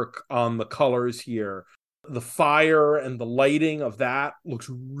beautiful work on the colors here. The fire and the lighting of that looks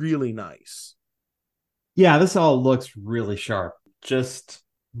really nice. Yeah, this all looks really sharp. Just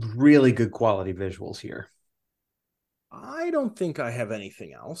really good quality visuals here. I don't think I have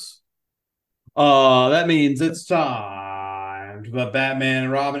anything else. That means it's time to put Batman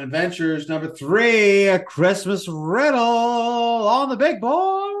and Robin Adventures #3, A Christmas Riddle, on the big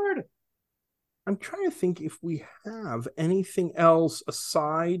board. I'm trying to think if we have anything else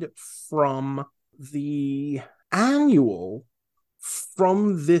aside from the annual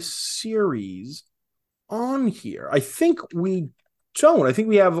from this series on here. I think we don't. I think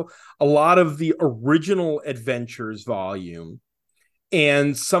we have a lot of the original Adventures volume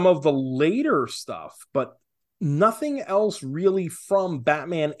and some of the later stuff, but nothing else really from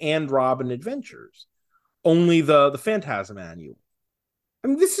Batman and Robin Adventures. Only the Phantasm Annual. I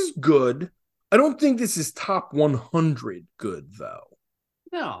mean, this is good. I don't think this is top 100 good, though.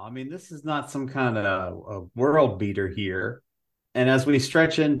 No, I mean, this is not some kind of a world beater here. And as we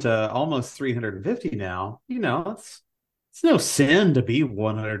stretch into almost 350 now, it's no sin to be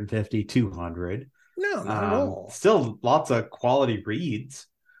 150, 200. No, not at all. Still lots of quality reads.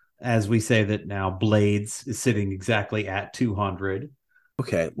 As we say that now, Blades is sitting exactly at 200.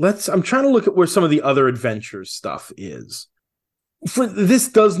 Okay, I'm trying to look at where some of the other Adventures stuff is. This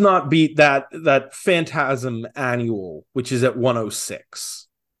does not beat that Phantasm Annual, which is at 106.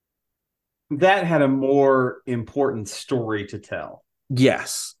 That had a more important story to tell.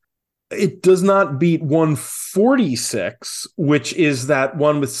 Yes. It does not beat 146, which is that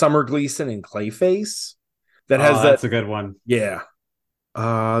one with Summer Gleason and Clayface. That's a good one. Yeah.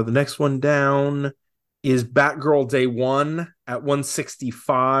 The next one down is Batgirl Day 1 at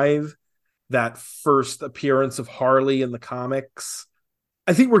 165. That first appearance of Harley in the comics.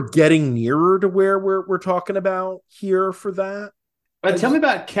 I think we're getting nearer to where we're talking about here for that. But tell me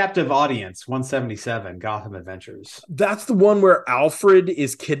about Captive Audience 177, Gotham Adventures. That's the one where Alfred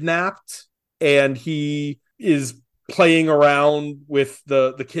is kidnapped and he is playing around with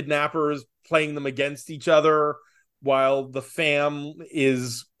the kidnappers, playing them against each other while the fam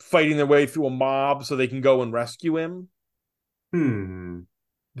is fighting their way through a mob so they can go and rescue him.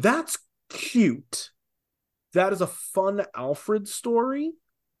 That's cute. That is a fun Alfred story.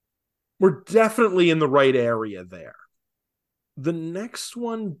 We're definitely in the right area there. The next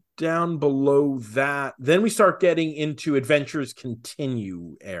one down below that, then we start getting into Adventures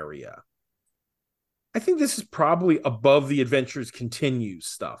Continue area. I think this is probably above the Adventures Continue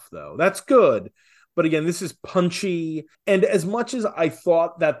stuff, though. That's good. But again, this is punchy. And as much as I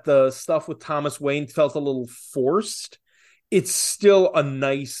thought that the stuff with Thomas Wayne felt a little forced, it's still a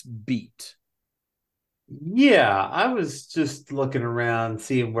nice beat. Yeah, I was just looking around,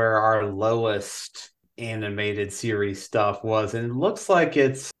 seeing where our lowest animated series stuff was, and it looks like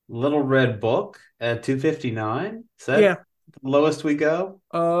it's Little Red Book at 259. Is that the lowest we go?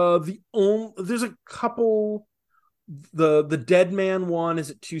 There's a couple. The Dead Man one is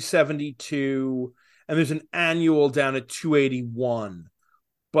at 272, and there's an annual down at 281.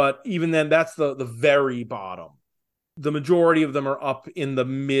 But even then, that's the very bottom. The majority of them are up in the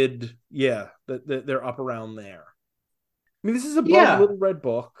mid. Yeah, they're up around there. I mean, this is above Little Red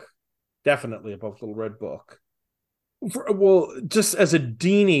Book. Definitely above Little Red Book. Just as a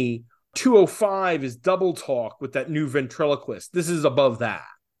Dini, 205 is Double Talk with that new ventriloquist. This is above that.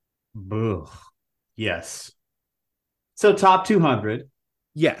 Ugh. Yes. So top 200.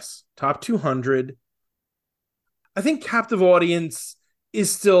 Yes, top 200. I think Captive Audience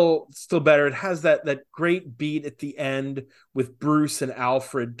is still better. It has that great beat at the end with Bruce and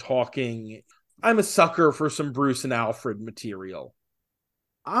Alfred talking. I'm a sucker for some Bruce and Alfred material.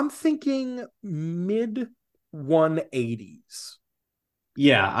 I'm thinking mid 180s.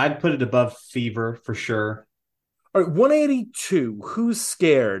 Yeah, I'd put it above Fever for sure. All right, 182. Who's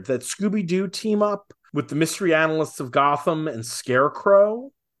Scared? That Scooby-Doo team up with the Mystery Analysts of Gotham and Scarecrow.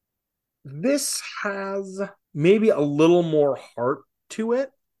 This has maybe a little more heart to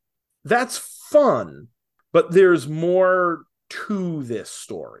it. That's fun, but there's more to this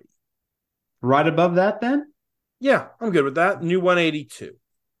story. Right above that, then? Yeah, I'm good with that. New 182.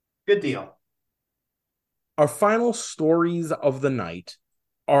 Good deal. Our final stories of the night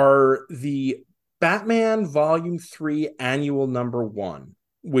are the Batman Volume 3 Annual Number 1,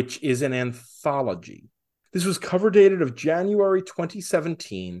 which is an anthology. This was cover dated of January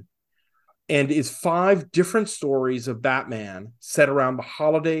 2017 and is 5 different stories of Batman set around the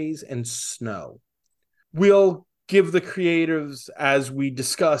holidays and snow. We'll give the creatives as we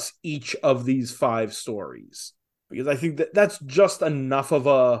discuss each of these 5 stories, because I think that that's just enough of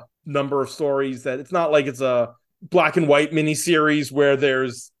a number of stories that it's not like it's a black and white miniseries where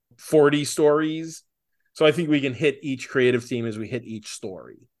there's 40 stories. So I think we can hit each creative team as we hit each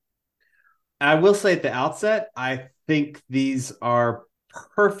story. I will say at the outset, I think these are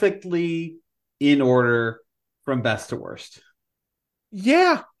perfectly in order from best to worst.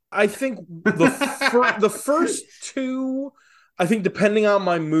 Yeah, I think the first 2, I think depending on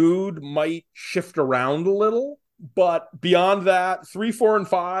my mood, might shift around a little. But beyond that, 3, 4, and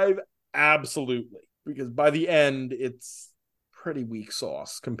 5, absolutely. Because by the end, it's pretty weak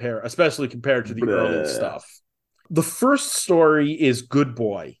sauce, especially compared to the early stuff. The first story is Good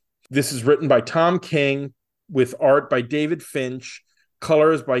Boy. This is written by Tom King with art by David Finch,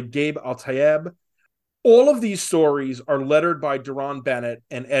 colors by Gabe Altayeb. All of these stories are lettered by Deron Bennett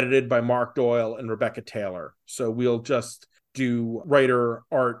and edited by Mark Doyle and Rebecca Taylor. So we'll just do writer,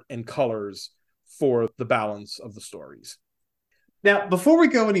 art, and colors for the balance of the stories. Now, before we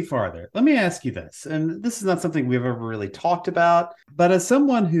go any farther, let me ask you this, and this is not something we've ever really talked about, but as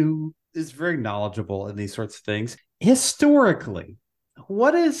someone who is very knowledgeable in these sorts of things, historically,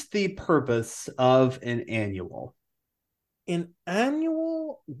 what is the purpose of an annual? An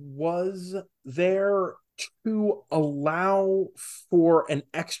annual was there to allow for an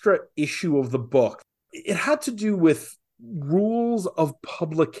extra issue of the book. It had to do with rules of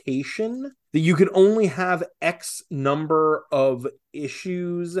publication, that you could only have X number of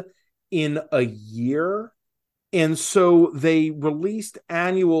issues in a year. And so they released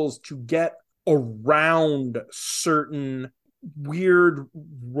annuals to get around certain weird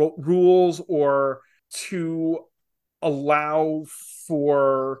rules, or to allow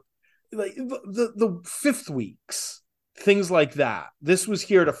for like the fifth weeks, things like that. This was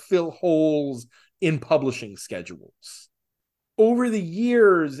here to fill holes in publishing schedules. Over the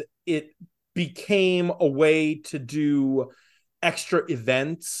years, it became a way to do extra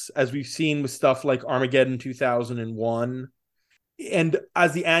events, as we've seen with stuff like Armageddon 2001. And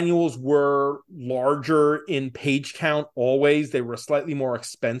as the annuals were larger in page count, always, they were a slightly more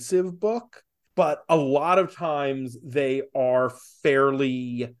expensive book. But a lot of times they are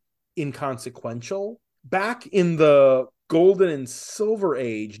fairly inconsequential. Back in the Golden and Silver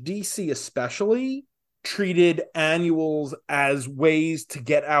Age, DC especially treated annuals as ways to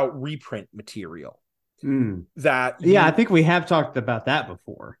get out reprint material. I think we have talked about that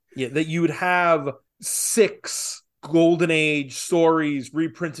before. Yeah, that you would have 6 Golden Age stories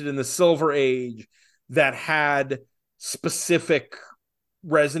reprinted in the Silver Age that had specific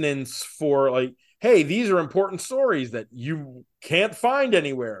resonance for, like, hey, these are important stories that you can't find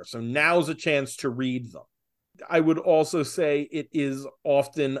anywhere, so now's a chance to read them. I would also say it is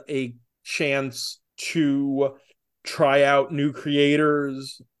often a chance to try out new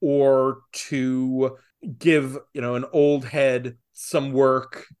creators, or to give, an old head some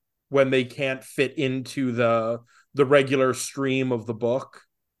work when they can't fit into the regular stream of the book.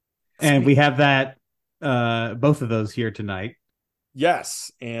 And we have that, both of those here tonight.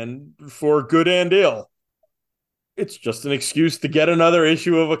 Yes, and for good and ill. It's just an excuse to get another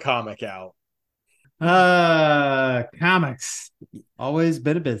issue of a comic out. Comics. Always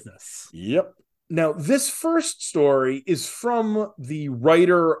been a business. Yep. Now, this first story is from the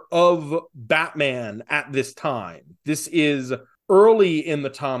writer of Batman at this time. This is early in the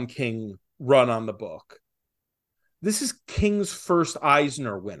Tom King run on the book. This is King's first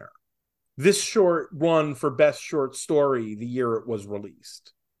Eisner winner. This short won for Best Short Story the year it was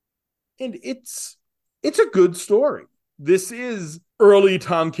released. And it's a good story. This is early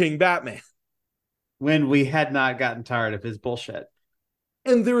Tom King Batman, when we had not gotten tired of his bullshit.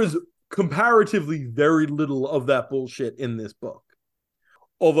 And there is comparatively very little of that bullshit in this book.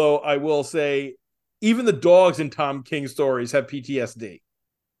 Although I will say, even the dogs in Tom King stories have PTSD.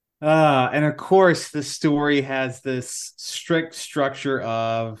 And of course, the story has this strict structure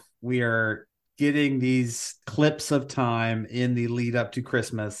of, we are getting these clips of time in the lead up to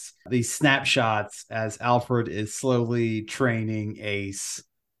Christmas, these snapshots as Alfred is slowly training Ace.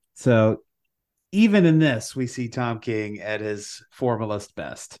 So even in this, we see Tom King at his formalist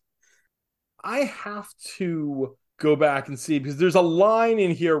best. I have to go back and see because there's a line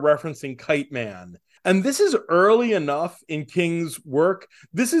in here referencing Kite Man. And this is early enough in King's work.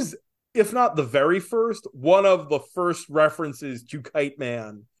 This is, if not the very first, one of the first references to Kite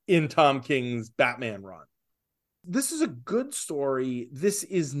Man in Tom King's Batman run. This is a good story. This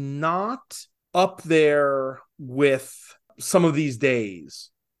is not up there with Some of These Days,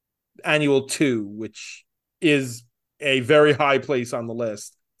 Annual 2, which is a very high place on the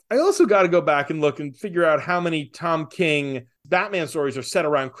list. I also got to go back and look and figure out how many Tom King Batman stories are set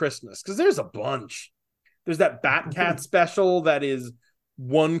around Christmas, because there's a bunch. There's that Batcat special that is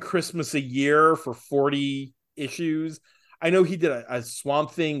one Christmas a year for 40 issues. I know he did a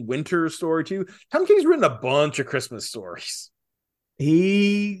Swamp Thing winter story too. Tom King's written a bunch of Christmas stories.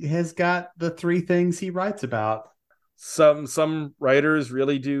 He has got the 3 things he writes about. Some writers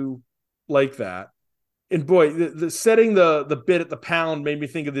really do like that. And boy, the setting the bit at the Pound made me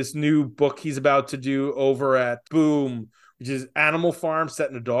think of this new book he's about to do over at Boom, which is Animal Farm set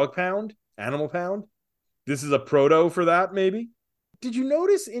in a dog pound, Animal Pound. This is a proto for that, maybe. Did you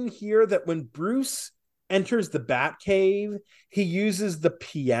notice in here that when Bruce enters the Batcave, he uses the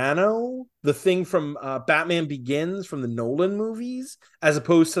piano, the thing from Batman Begins from the Nolan movies, as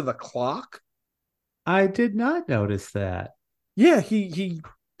opposed to the clock? I did not notice that. Yeah, he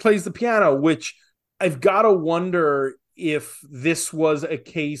plays the piano, which I've got to wonder if this was a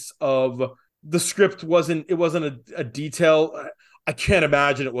case of the script wasn't a detail. I can't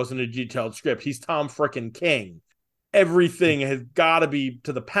imagine it wasn't a detailed script. He's Tom frickin' King. Everything has got to be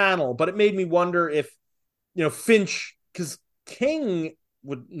to the panel, but it made me wonder if, Finch, because King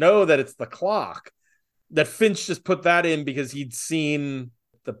would know that it's the clock, that Finch just put that in because he'd seen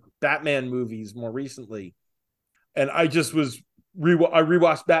the Batman movies more recently. And I just was I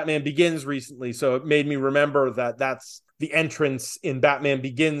rewatched Batman Begins recently, so it made me remember that that's the entrance in Batman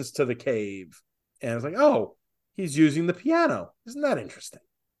Begins to the cave. And I was like, oh, he's using the piano. Isn't that interesting?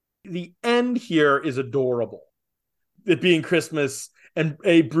 The end here is adorable. It being Christmas and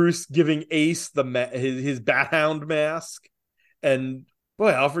Bruce giving Ace his Bat-Hound mask. And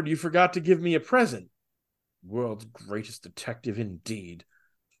boy, Alfred, you forgot to give me a present. World's greatest detective indeed.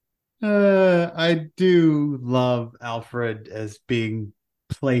 I do love Alfred as being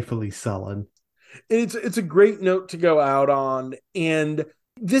playfully sullen. It's a great note to go out on, and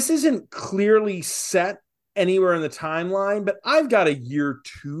this isn't clearly set anywhere in the timeline, but I've got a year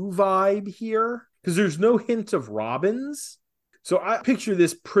 2 vibe here because there's no hint of Robins. So I picture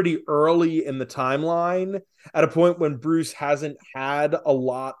this pretty early in the timeline at a point when Bruce hasn't had a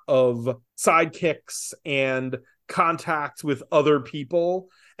lot of sidekicks and contacts with other people.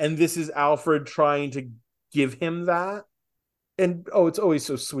 And this is Alfred trying to give him that. And it's always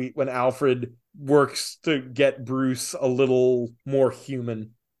so sweet when Alfred works to get Bruce a little more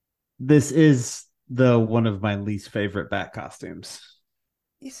human. This is one of my least favorite Bat costumes.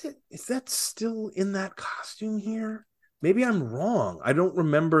 Is that still in that costume here? Maybe I'm wrong. I don't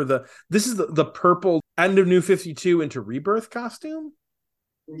remember this is the purple end of New 52 into Rebirth costume.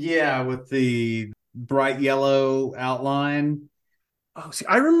 Yeah, with the bright yellow outline. Oh, see,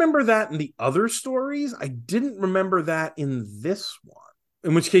 I remember that in the other stories. I didn't remember that in this one.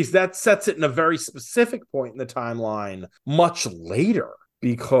 In which case, that sets it in a very specific point in the timeline much later,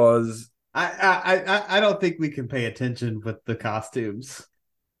 because I don't think we can pay attention with the costumes.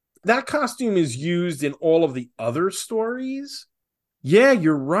 That costume is used in all of the other stories. Yeah,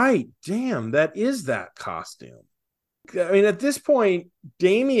 you're right. Damn, that is that costume. I mean, at this point,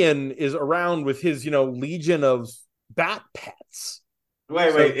 Damian is around with his, legion of bat pets.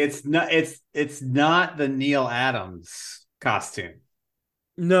 Wait, it's not the Neil Adams costume.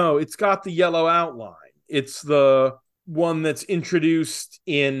 No, it's got the yellow outline. It's the one that's introduced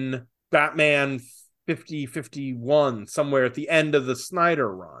in Batman 50-51, somewhere at the end of the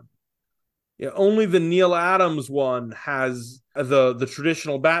Snyder run. Yeah, only the Neil Adams one has the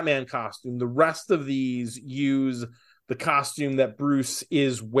traditional Batman costume. The rest of these use the costume that Bruce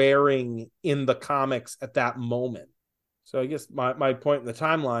is wearing in the comics at that moment. So I guess my point in the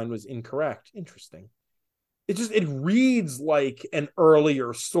timeline was incorrect. Interesting. It reads like an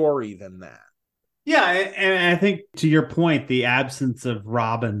earlier story than that. Yeah, and I think to your point, the absence of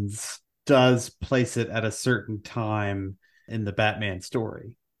Robins does place it at a certain time in the Batman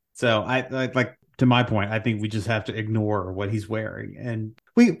story. So I like to my point, I think we just have to ignore what he's wearing, and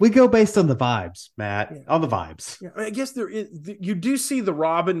we go based on the vibes, Matt. Yeah. On the vibes. Yeah, I guess you do see the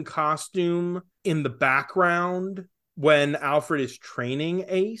Robin costume in the background when Alfred is training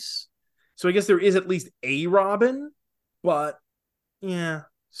Ace. So I guess there is at least a Robin, but yeah,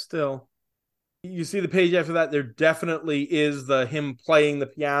 still. You see the page after that, there definitely is him playing the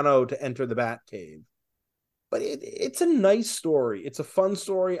piano to enter the Batcave. But it's a nice story. It's a fun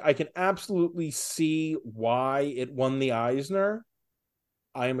story. I can absolutely see why it won the Eisner.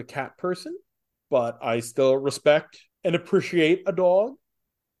 I am a cat person, but I still respect and appreciate a dog.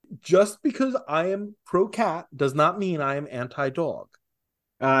 Just because I am pro cat does not mean I am anti dog.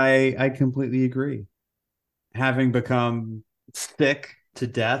 I completely agree. Having become sick to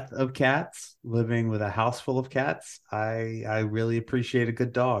death of cats, living with a house full of cats, I really appreciate a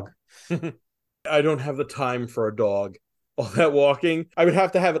good dog. I don't have the time for a dog. All that walking, I would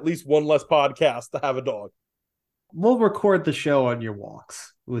have to have at least one less podcast to have a dog. We'll record the show on your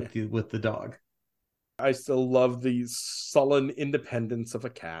walks with the dog. I still love the sullen independence of a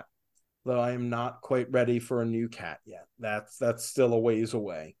cat, though I am not quite ready for a new cat yet. That's still a ways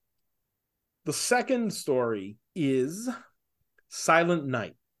away. The second story is Silent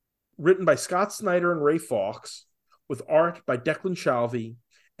Night, written by Scott Snyder and Ray Fawkes, with art by Declan Shalvey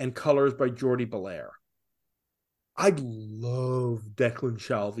and colors by Jordi Belair. I love Declan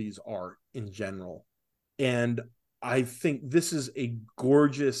Shalvey's art in general, and I think this is a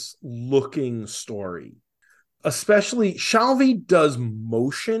gorgeous looking story. Especially, Shalvey does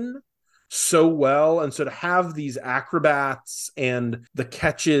motion so well, and so to have these acrobats and the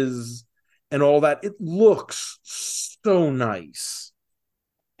catches and all that, it looks so nice.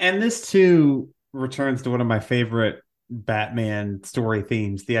 And this too returns to one of my favorite Batman story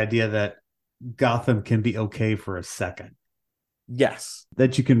themes, the idea that Gotham can be okay for a second. Yes.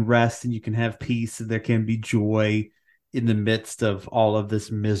 That you can rest and you can have peace and there can be joy in the midst of all of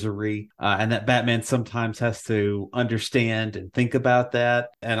this misery. And that Batman sometimes has to understand and think about that.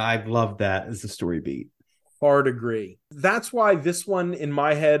 And I love that as a story beat. Hard agree. That's why this one in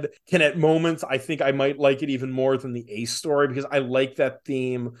my head can at moments, I think I might like it even more than the Ace story, because I like that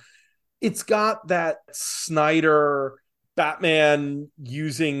theme. It's got that Snyder Batman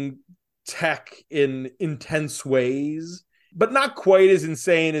using tech in intense ways, but not quite as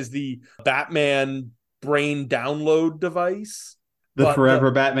insane as the Batman brain download device. The Forever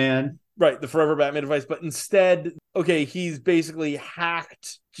Batman. Right, the Forever Batman device. But instead, okay, he's basically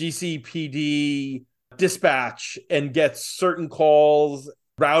hacked GCPD dispatch and gets certain calls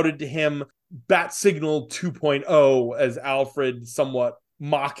routed to him. Bat Signal 2.0, as Alfred somewhat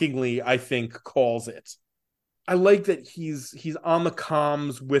mockingly, I think, calls it. I like that he's on the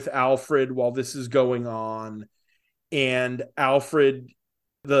comms with Alfred while this is going on. And Alfred,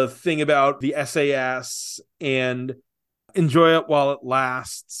 the thing about the SAS and enjoy it while it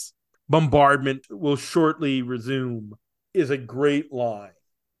lasts, bombardment will shortly resume, is a great line.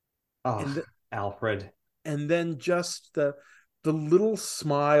 Oh, Alfred. And then just the little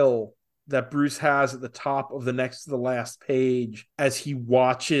smile that Bruce has at the top of the next to the last page as he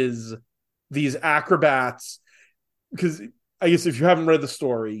watches these acrobats. Because I guess if you haven't read the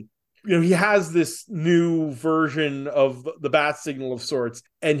story, you know, he has this new version of the bat signal of sorts,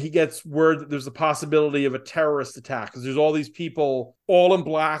 and he gets word that there's a possibility of a terrorist attack because there's all these people all in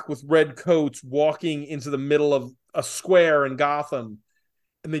black with red coats walking into the middle of a square in Gotham,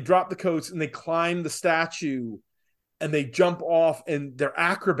 and they drop the coats and they climb the statue and they jump off, and they're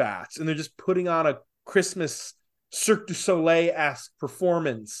acrobats and they're just putting on a Christmas Cirque du Soleil-esque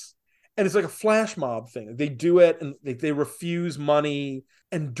performance. And it's like a flash mob thing. They do it and they refuse money.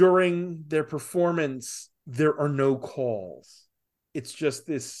 And during their performance, there are no calls. It's just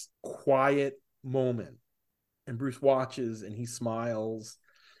this quiet moment. And Bruce watches and he smiles.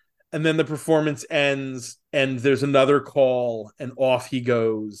 And then the performance ends and there's another call and off he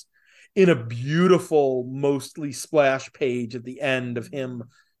goes in a beautiful, mostly splash page at the end of him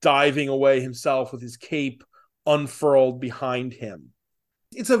diving away himself with his cape unfurled behind him.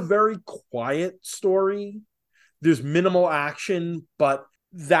 It's a very quiet story. There's minimal action, but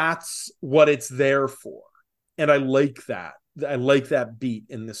that's what it's there for. And I like that. I like that beat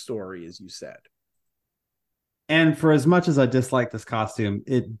in the story, as you said. And for as much as I dislike this costume,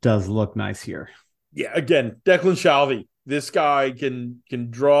 it does look nice here. Yeah, again, Declan Shalvey. This guy can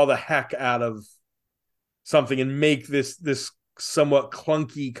draw the heck out of something and make this somewhat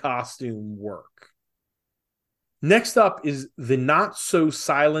clunky costume work. Next up is The Not So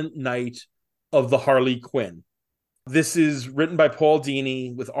Silent Night of the Harley Quinn. This is written by Paul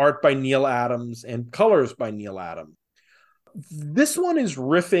Dini with art by Neil Adams and colors by Neil Adams. This one is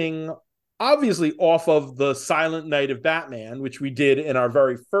riffing, obviously, off of the Silent Night of Batman, which we did in our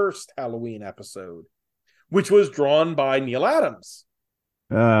very first Halloween episode, which was drawn by Neil Adams.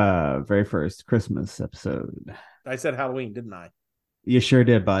 Very first Christmas episode. I said Halloween, didn't I? You sure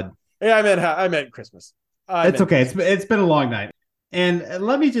did, bud. Yeah, I meant Christmas. It's okay. It's been a long night. And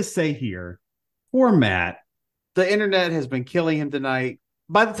let me just say here Poor Matt. The internet has been killing him tonight.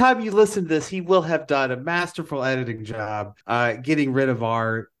 By the time you listen to this, he will have done a masterful editing job getting rid of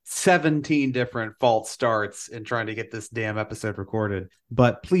our 17 different false starts and trying to get this damn episode recorded.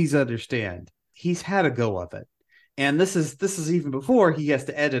 But please understand, he's had a go of it. And this is even before he has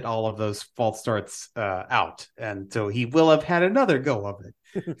to edit all of those false starts out. And so he will have had another go of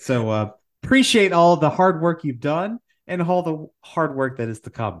it. So appreciate all the hard work you've done and all the hard work that is to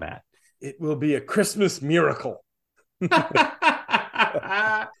come, Matt. It will be a Christmas miracle.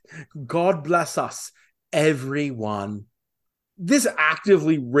 God bless us, everyone. This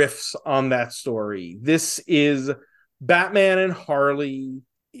actively riffs on that story. This is Batman and Harley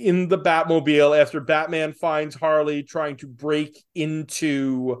in the Batmobile after Batman finds Harley trying to break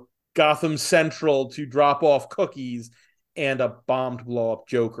into Gotham Central to drop off cookies and a bomb to blow up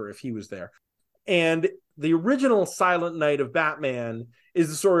Joker if he was there. And the original Silent Night of Batman is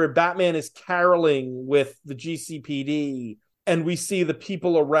the story where Batman is caroling with the GCPD, and we see the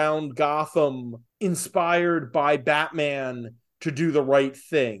people around Gotham inspired by Batman to do the right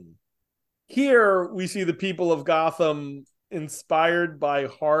thing. Here, we see the people of Gotham inspired by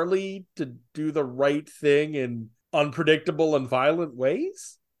Harley to do the right thing in unpredictable and violent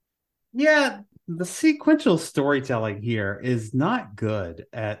ways. Yeah, the sequential storytelling here is not good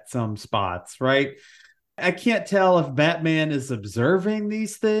at some spots, right? I can't tell if Batman is observing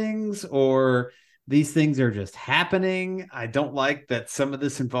these things or these things are just happening. I don't like that some of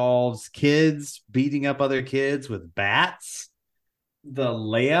this involves kids beating up other kids with bats. The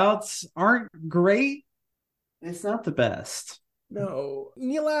layouts aren't great. It's not the best. No,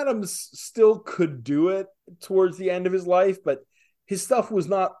 Neil Adams still could do it towards the end of his life, but his stuff was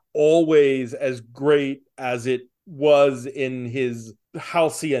not always as great as it was in his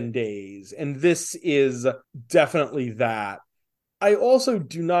halcyon days. And this is definitely that. I also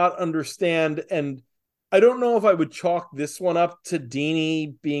do not understand, and I don't know if I would chalk this one up to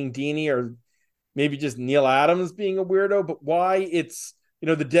Dini being Dini or maybe just Neil Adams being a weirdo, but why it's,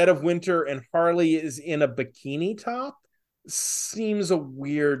 the dead of winter and Harley is in a bikini top seems a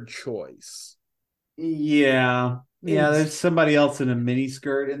weird choice. Yeah, there's somebody else in a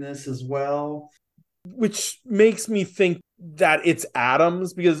miniskirt in this as well. Which makes me think that it's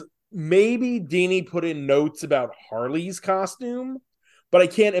Adams, because maybe Dini put in notes about Harley's costume, but I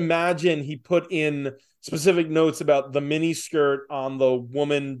can't imagine he put in specific notes about the miniskirt on the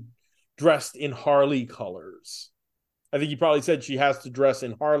woman dressed in Harley colors. I think he probably said she has to dress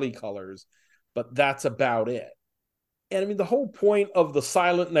in Harley colors, but that's about it. And I mean, the whole point of the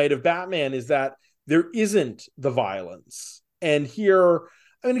Silent Night of Batman is that there isn't the violence. And here,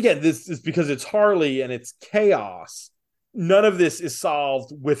 I mean, again, this is because it's Harley and it's chaos. None of this is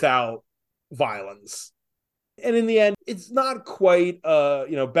solved without violence. And in the end, it's not quite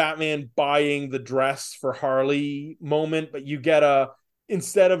Batman buying the dress for Harley moment, but you get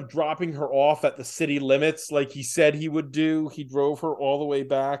instead of dropping her off at the city limits like he said he would do, he drove her all the way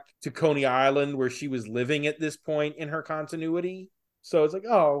back to Coney Island where she was living at this point in her continuity. So it's like,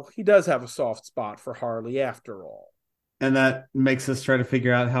 oh, he does have a soft spot for Harley after all. And that makes us try to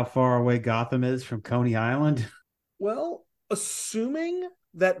figure out how far away Gotham is from Coney Island. Well, assuming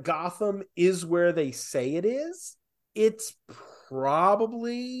that Gotham is where they say it is, it's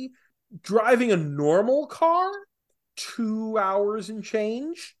probably driving a normal car, 2 hours and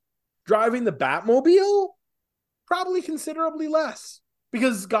change. Driving the Batmobile, probably considerably less,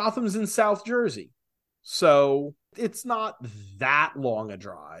 because Gotham's in South Jersey. So it's not that long a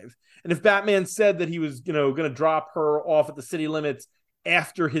drive. And if Batman said that he was, going to drop her off at the city limits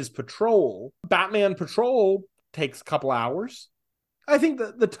after his patrol, Batman patrol takes a couple hours. I think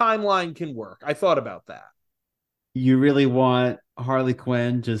that the timeline can work. I thought about that. You really want Harley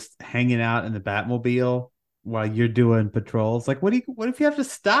Quinn just hanging out in the Batmobile while you're doing patrols? Like, what if you have to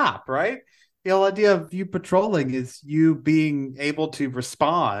stop, right? The whole idea of you patrolling is you being able to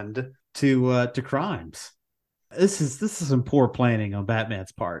respond to crimes. This is some poor planning on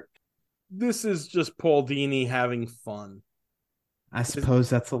Batman's part. This is just Paul Dini having fun. I suppose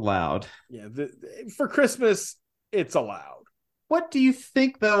that's allowed. Yeah, for Christmas, it's allowed. What do you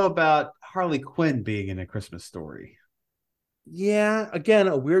think, though, about Harley Quinn being in A Christmas Story? Yeah, again,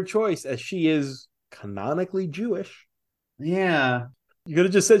 a weird choice, as she is canonically Jewish. Yeah. You could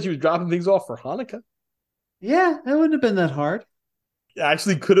have just said she was dropping things off for Hanukkah. Yeah, that wouldn't have been that hard. It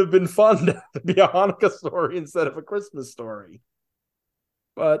actually could have been fun to be a Hanukkah story instead of a Christmas story.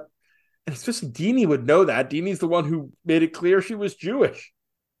 But, and especially Dini would know that. Dini's the one who made it clear she was Jewish.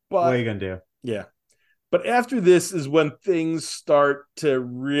 But, what are you going to do? Yeah. But after this is when things start to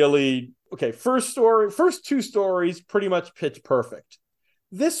really... Okay, first two stories, pretty much pitch perfect.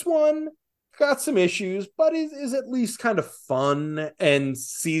 This one, got some issues, but is at least kind of fun and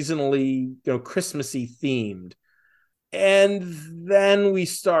seasonally, Christmassy themed. And then we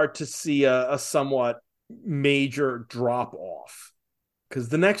start to see a somewhat major drop off, because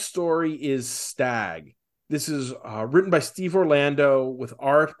the next story is Stag. This is written by Steve Orlando with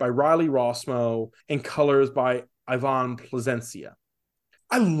art by Riley Rossmo and colors by Ivan Placencia.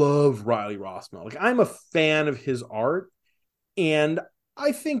 I love Riley Rossmo. Like, I'm a fan of his art, and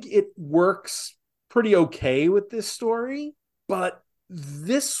I think it works pretty okay with this story. But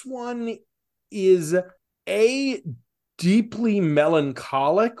this one is deeply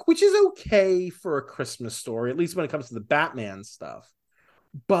melancholic, which is okay for a Christmas story, at least when it comes to the Batman stuff.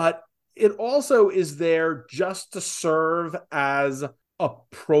 But it also is there just to serve as a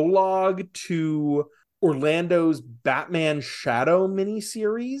prologue to Orlando's Batman Shadow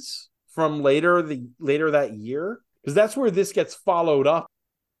miniseries from later that year, because that's where this gets followed up.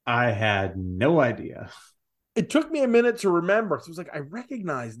 I had no idea. It took me a minute to remember. So I was like, I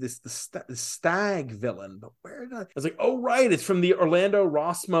recognize the Stag villain, but where did I was like, oh, right, it's from the Orlando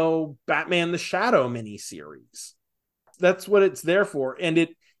Rossmo Batman the Shadow miniseries. That's what it's there for. And it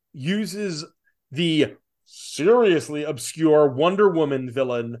uses the seriously obscure Wonder Woman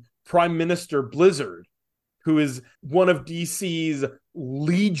villain, Prime Minister Blizzard, who is one of DC's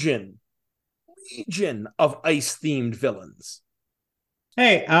legion of ice-themed villains.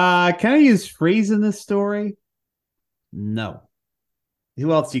 Hey, can I use freeze in this story? No.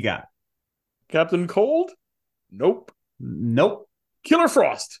 Who else you got? Captain Cold? Nope. Nope. Killer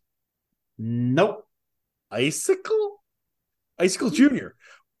Frost? Nope. Icicle Jr.?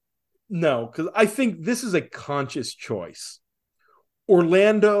 No, because I think this is a conscious choice.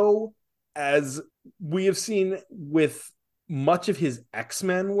 Orlando, as we have seen with much of his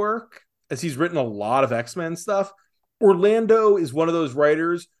X-Men work, as he's written a lot of X-Men stuff, Orlando is one of those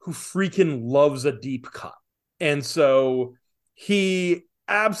writers who freaking loves a deep cut. And so he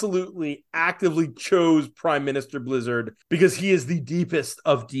absolutely actively chose Prime Minister Blizzard because he is the deepest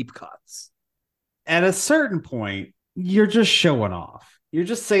of deep cuts. At a certain point, you're just showing off. You're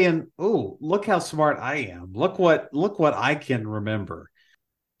just saying, "Oh, look how smart I am. Look what I can remember."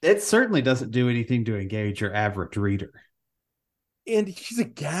 It certainly doesn't do anything to engage your average reader. And he's a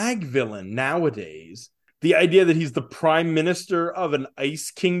gag villain nowadays. The idea that he's the prime minister of an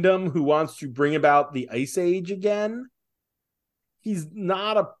ice kingdom who wants to bring about the ice age again. He's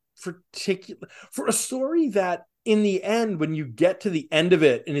not a particular... For a story that, in the end, when you get to the end of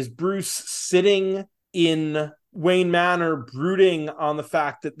it, and is Bruce sitting in Wayne Manor brooding on the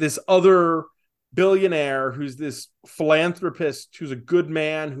fact that this other billionaire, who's this philanthropist, who's a good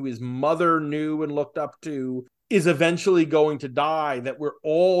man, who his mother knew and looked up to, is eventually going to die, that we're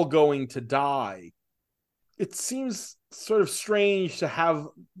all going to die. It seems sort of strange to have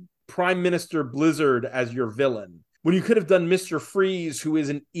Prime Minister Blizzard as your villain, when you could have done Mr. Freeze, who is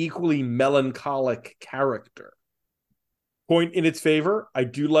an equally melancholic character. Point in its favor, I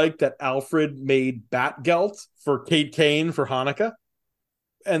do like that Alfred made Batgelt for Kate Kane for Hanukkah.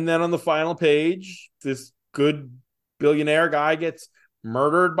 And then on the final page, this good billionaire guy gets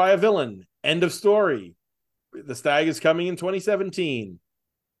murdered by a villain. End of story. The Stag is coming in 2017.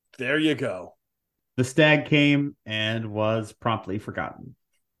 There you go. The Stag came and was promptly forgotten.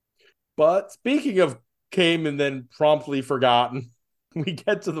 But speaking of came and then promptly forgotten, we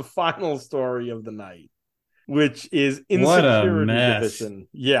get to the final story of the night, which is Insecurity Division.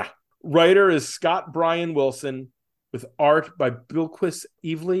 Yeah. Writer is Scott Bryan Wilson, with art by Bilquis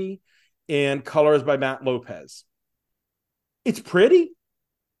Evely and colors by Matt Lopez. It's pretty.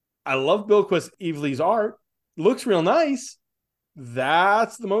 I love Bilquis Evely's art. Looks real nice.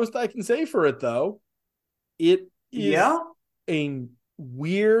 That's the most I can say for it, though. It is a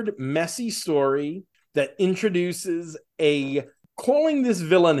weird, messy story that introduces calling this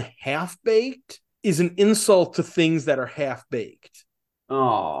villain half-baked is an insult to things that are half-baked.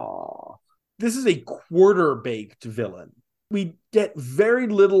 Oh. This is a quarter-baked villain. We get very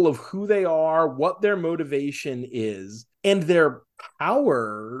little of who they are, what their motivation is, and their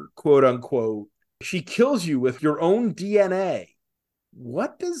power, quote-unquote. She kills you with your own DNA.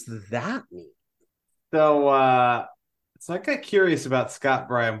 What does that mean? So I got curious about Scott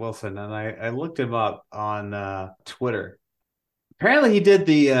Bryan Wilson, and I looked him up on Twitter. Apparently, he did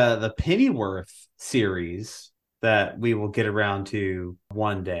the Pennyworth series that we will get around to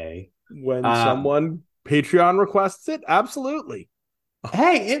one day. When someone Patreon requests it, absolutely.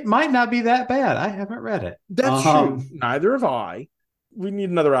 Hey, it might not be that bad. I haven't read it. That's true. Neither have I. We need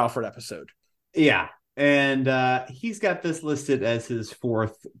another Alfred episode. Yeah. And he's got this listed as his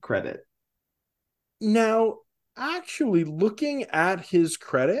fourth credit. Now, actually, looking at his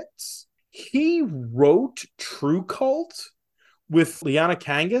credits, He wrote True Cult with Liana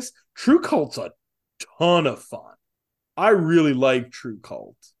Kangas. True Cult's a ton of fun. I really like True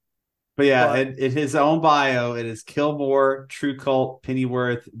Cult. But yeah, in his own bio, it is Kilmore, True Cult,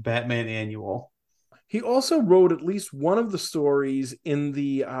 Pennyworth, Batman Annual. He also wrote at least one of the stories in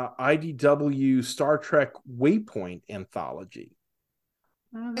the IDW Star Trek Waypoint anthology.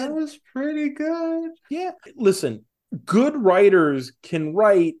 That was pretty good. Yeah. Listen, good writers can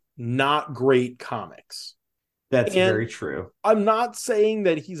write not great comics. That's very true. I'm not saying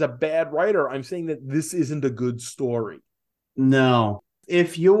that he's a bad writer. I'm saying that this isn't a good story. No.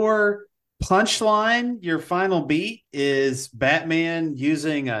 If your punchline, your final beat is Batman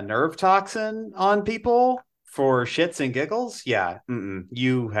using a nerve toxin on people for shits and giggles, yeah,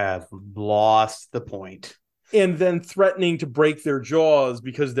 you have lost the point. And then threatening to break their jaws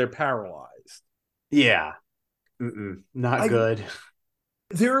because they're paralyzed. Yeah. Not good.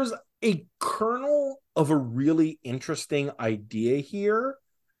 There's a kernel of a really interesting idea here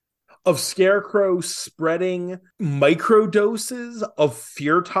of Scarecrow spreading microdoses of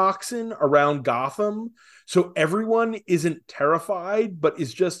fear toxin around Gotham. So everyone isn't terrified, but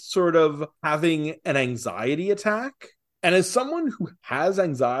is just sort of having an anxiety attack. And as someone who has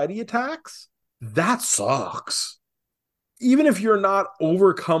anxiety attacks, that sucks. Even if you're not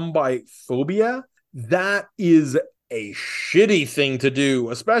overcome by phobia, that is a shitty thing to do,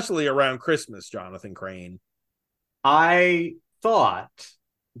 especially around Christmas, Jonathan Crane. I thought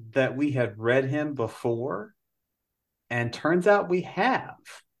that we had read him before, and turns out we have.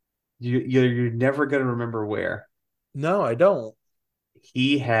 You're never going to remember where. No, I don't.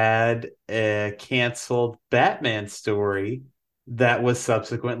 He had a canceled Batman story that was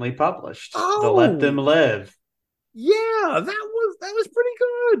subsequently published. The Let Them Live. Yeah, that was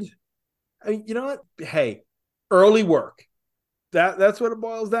pretty good. I mean, you know what? Hey, early work. That's what it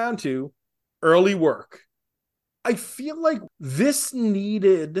boils down to. Early work. I feel like this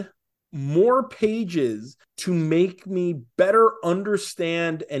needed more pages to make me better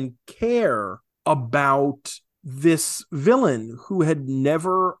understand and care about this villain who had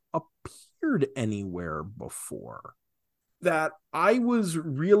never appeared anywhere before. That I was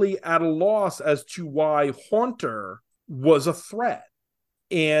really at a loss as to why Haunter was a threat.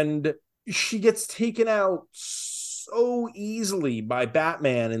 And she gets taken out so easily by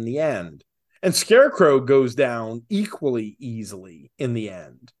Batman in the end. And Scarecrow goes down equally easily in the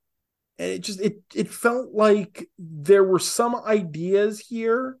end. And it felt like there were some ideas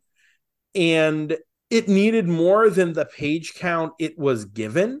here, and it needed more than the page count it was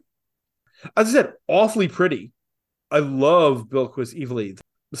given. As I said, awfully pretty. I love Bilquis Evely.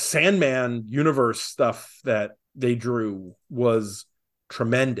 The Sandman universe stuff that they drew was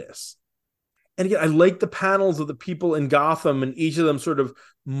tremendous. And again, I like the panels of the people in Gotham and each of them sort of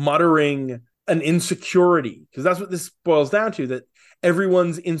muttering an insecurity, because that's what this boils down to, that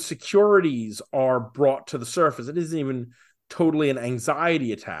everyone's insecurities are brought to the surface. It isn't even totally an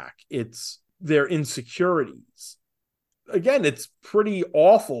anxiety attack. It's their insecurities. Again, it's pretty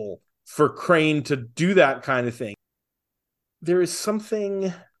awful for Crane to do that kind of thing. There is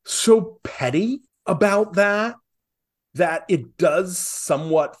something so petty about that it does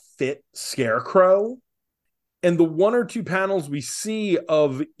somewhat fit Scarecrow. And the one or two panels we see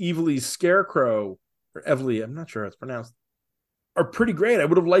of Evely's Scarecrow, or Evely, I'm not sure how it's pronounced, are pretty great. I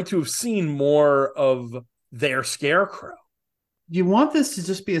would have liked to have seen more of their Scarecrow. You want this to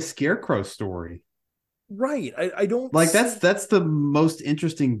just be a Scarecrow story. Right. I don't like that's the most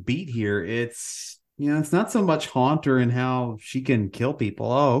interesting beat here. It's, it's not so much Haunter and how she can kill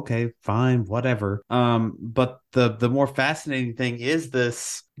people. Oh, okay, fine, whatever. But the more fascinating thing is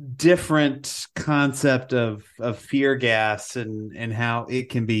this different concept of fear gas and how it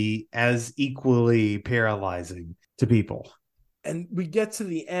can be as equally paralyzing to people. And we get to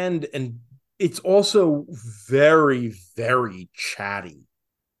the end, and it's also very, very chatty.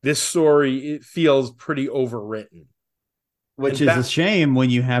 This story, it feels pretty overwritten. Which is a shame when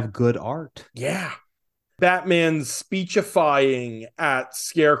you have good art. Yeah. Batman's speechifying at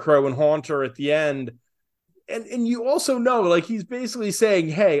Scarecrow and Haunter at the end. And you also know, like, he's basically saying,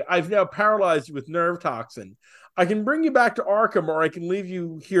 hey, I've now paralyzed you with nerve toxin. I can bring you back to Arkham, or I can leave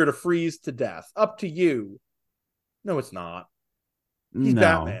you here to freeze to death. Up to you. No, it's not. He's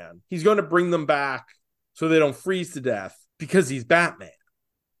Batman. He's going to bring them back so they don't freeze to death because he's Batman.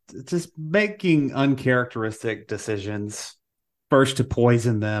 Just making uncharacteristic decisions. First to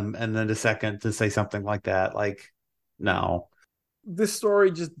poison them, and then the second to say something like that. Like, no. This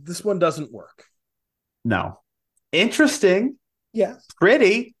story this one doesn't work. No. Interesting. Yes.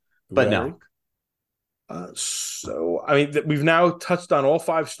 Pretty, but no. So, I mean, we've now touched on all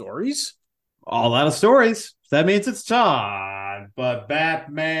 5 stories. All out of stories. That means it's time. But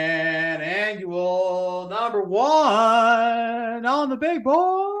Batman Annual #1 on the big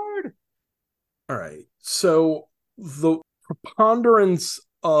board. All right. So the preponderance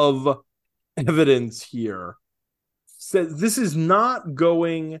of evidence here says this is not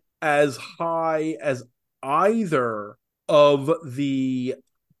going as high as either of the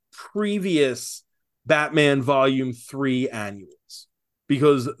previous Batman Volume 3 annuals,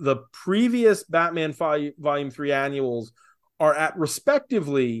 because the previous Batman Volume 3 annuals are at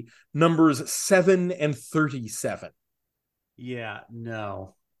respectively numbers 7 and 37. Yeah,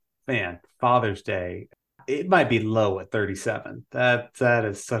 no. Man, Father's Day. It might be low at 37. That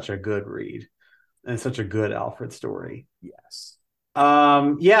is such a good read and such a good Alfred story. Yes.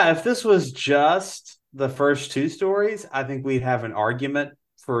 Yeah, if this was just the first two stories, I think we'd have an argument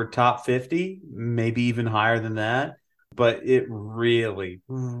for top 50, maybe even higher than that. But it really,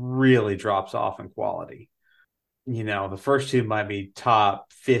 really drops off in quality. You know, the first two might be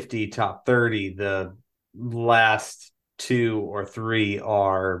top 50, top 30. The last two or three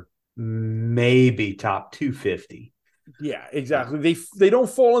are maybe top 250. Yeah, exactly. They don't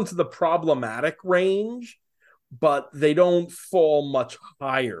fall into the problematic range, but they don't fall much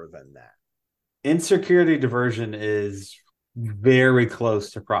higher than that. Insecurity Diversion is very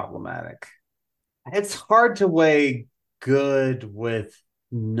close to problematic. It's hard to weigh good with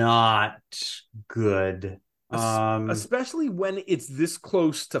not good. Especially when it's this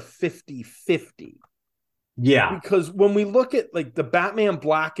close to 50-50. Yeah. Because when we look at like the Batman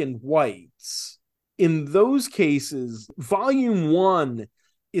Black and Whites, in those cases, Volume 1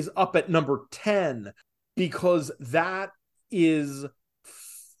 is up at number 10 because that is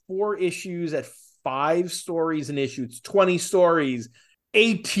 4 issues at 5 stories an issue. It's 20 stories,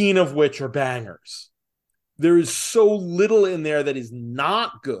 18 of which are bangers. There is so little in there that is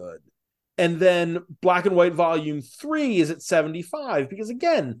not good. And then Black and White Volume 3 is at 75 because,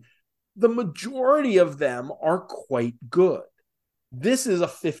 again, the majority of them are quite good. This is a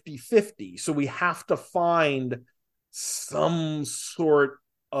 50-50, so we have to find some sort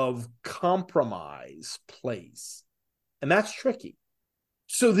of compromise place. And that's tricky.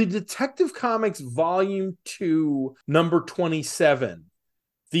 So the Detective Comics Volume 2, number 27,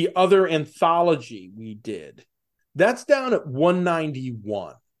 the other anthology we did, that's down at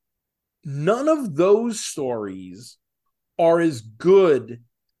 191. None of those stories are as good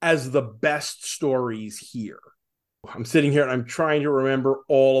as the best stories here. I'm sitting here and I'm trying to remember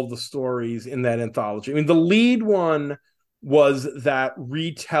all of the stories in that anthology. I mean, the lead one was that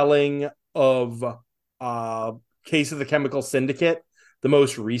retelling of Case of the Chemical Syndicate, the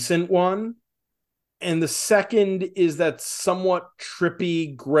most recent one. And the second is that somewhat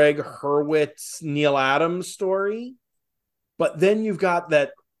trippy Greg Hurwitz, Neil Adams story. But then you've got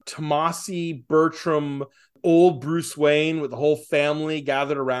that Tomasi Bertram, old Bruce Wayne with the whole family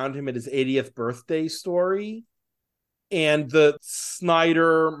gathered around him at his 80th birthday story. And the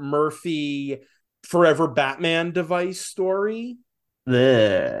Snyder Murphy Forever Batman device story.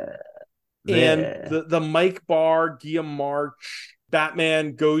 And the Mike Barr, Guillaume March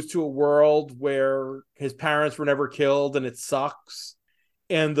Batman goes to a world where his parents were never killed and it sucks.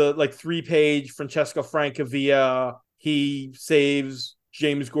 And the 3-page Francesco Francavilla, he saves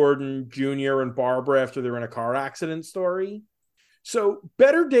James Gordon Jr. and Barbara after they're in a car accident story. So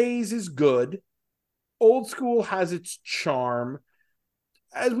Better Days is good. Old School has its charm.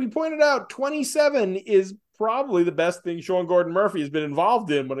 As we pointed out, 27 is probably the best thing Sean Gordon Murphy has been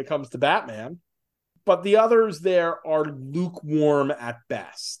involved in when it comes to Batman. But the others there are lukewarm at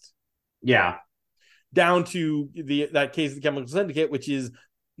best. Yeah. Down to that Case of the Chemical Syndicate, which is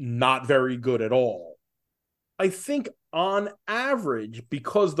not very good at all. I think on average,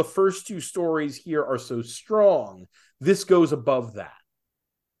 because the first two stories here are so strong, this goes above that.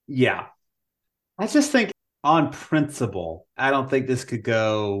 Yeah. I just think on principle, I don't think this could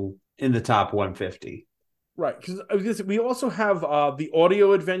go in the top 150. Right, because we also have the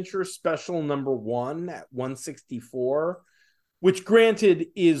Audio Adventure Special number 1 at 164, which granted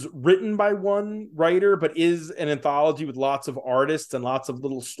is written by one writer, but is an anthology with lots of artists and lots of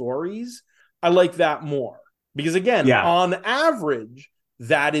little stories. I like that more because, again, on average,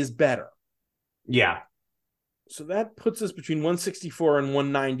 that is better. Yeah. So that puts us between 164 and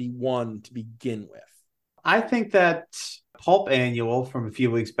 191 to begin with. I think that Pulp Annual from a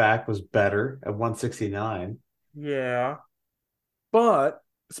few weeks back was better at 169. Yeah. But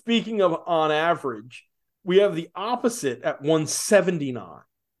speaking of on average, we have the opposite at 179,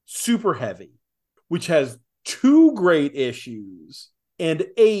 Super Heavy, which has 2 great issues and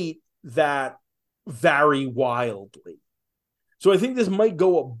 8 that vary wildly. So I think this might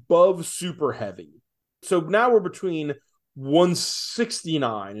go above super heavy. So now we're between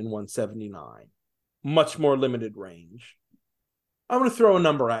 169 and 179. Much more limited range. I'm going to throw a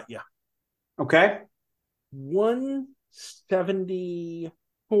number at you. Okay.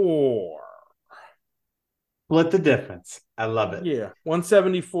 174. Split the difference. I love it. Yeah,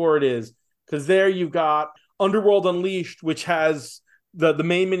 174 it is. Because there you've got Underworld Unleashed, which has the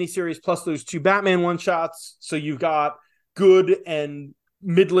main miniseries plus those 2 Batman one-shots. So you've got good and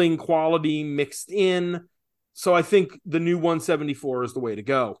middling quality mixed in. So I think the new 174 is the way to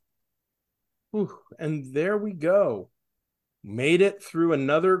go. Whew. And there we go. Made it through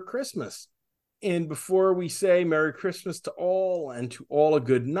another Christmas. And before we say Merry Christmas to all and to all a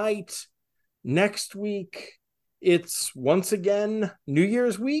good night, next week it's once again New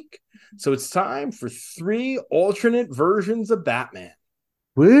Year's week. So it's time for 3 alternate versions of Batman.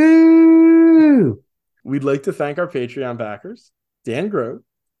 Woo! We'd like to thank our Patreon backers, Dan Grote,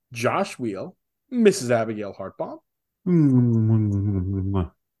 Josh Wheel, Mrs. Abigail Hartbaum,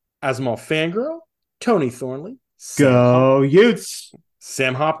 Asimov Fangirl, Tony Thornley, Go Utes!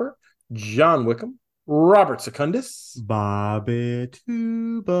 Sam Hopper, John Wickham, Robert Secundus, Bobby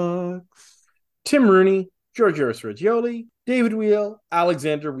 $2, Tim Rooney, Georgios Reggioli, David Wheel,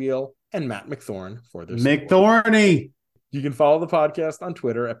 Alexander Wheel, and Matt McThorne for their support. McThorny. You can follow the podcast on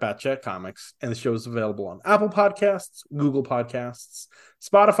Twitter at Batchat Comics, and the show is available on Apple Podcasts, Google Podcasts,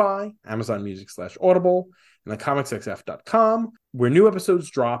 Spotify, Amazon Music /Audible, and thecomicsxf.com, where new episodes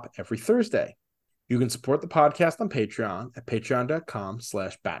drop every Thursday. You can support the podcast on Patreon at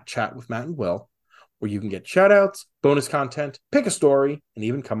patreon.com/batchat with Matt and Will, where you can get shout-outs, bonus content, pick a story, and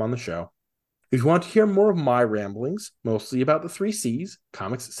even come on the show. If you want to hear more of my ramblings, mostly about the 3 C's,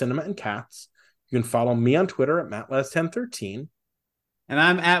 comics, cinema, and cats, you can follow me on Twitter at MattLaz1013. And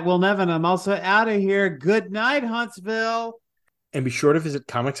I'm at Will Nevin. I'm also out of here. Good night, Huntsville. And be sure to visit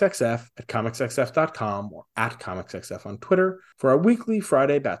ComicsXF at comicsxf.com or at ComicsXF on Twitter for our weekly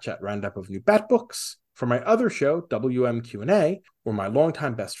Friday Bat Chat roundup of new Bat books. For my other show, WMQ&A, where my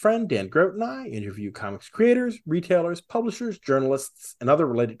longtime best friend Dan Grote and I interview comics creators, retailers, publishers, journalists, and other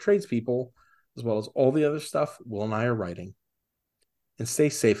related tradespeople, as well as all the other stuff Will and I are writing. And stay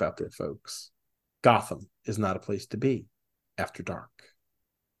safe out there, folks. Gotham is not a place to be after dark.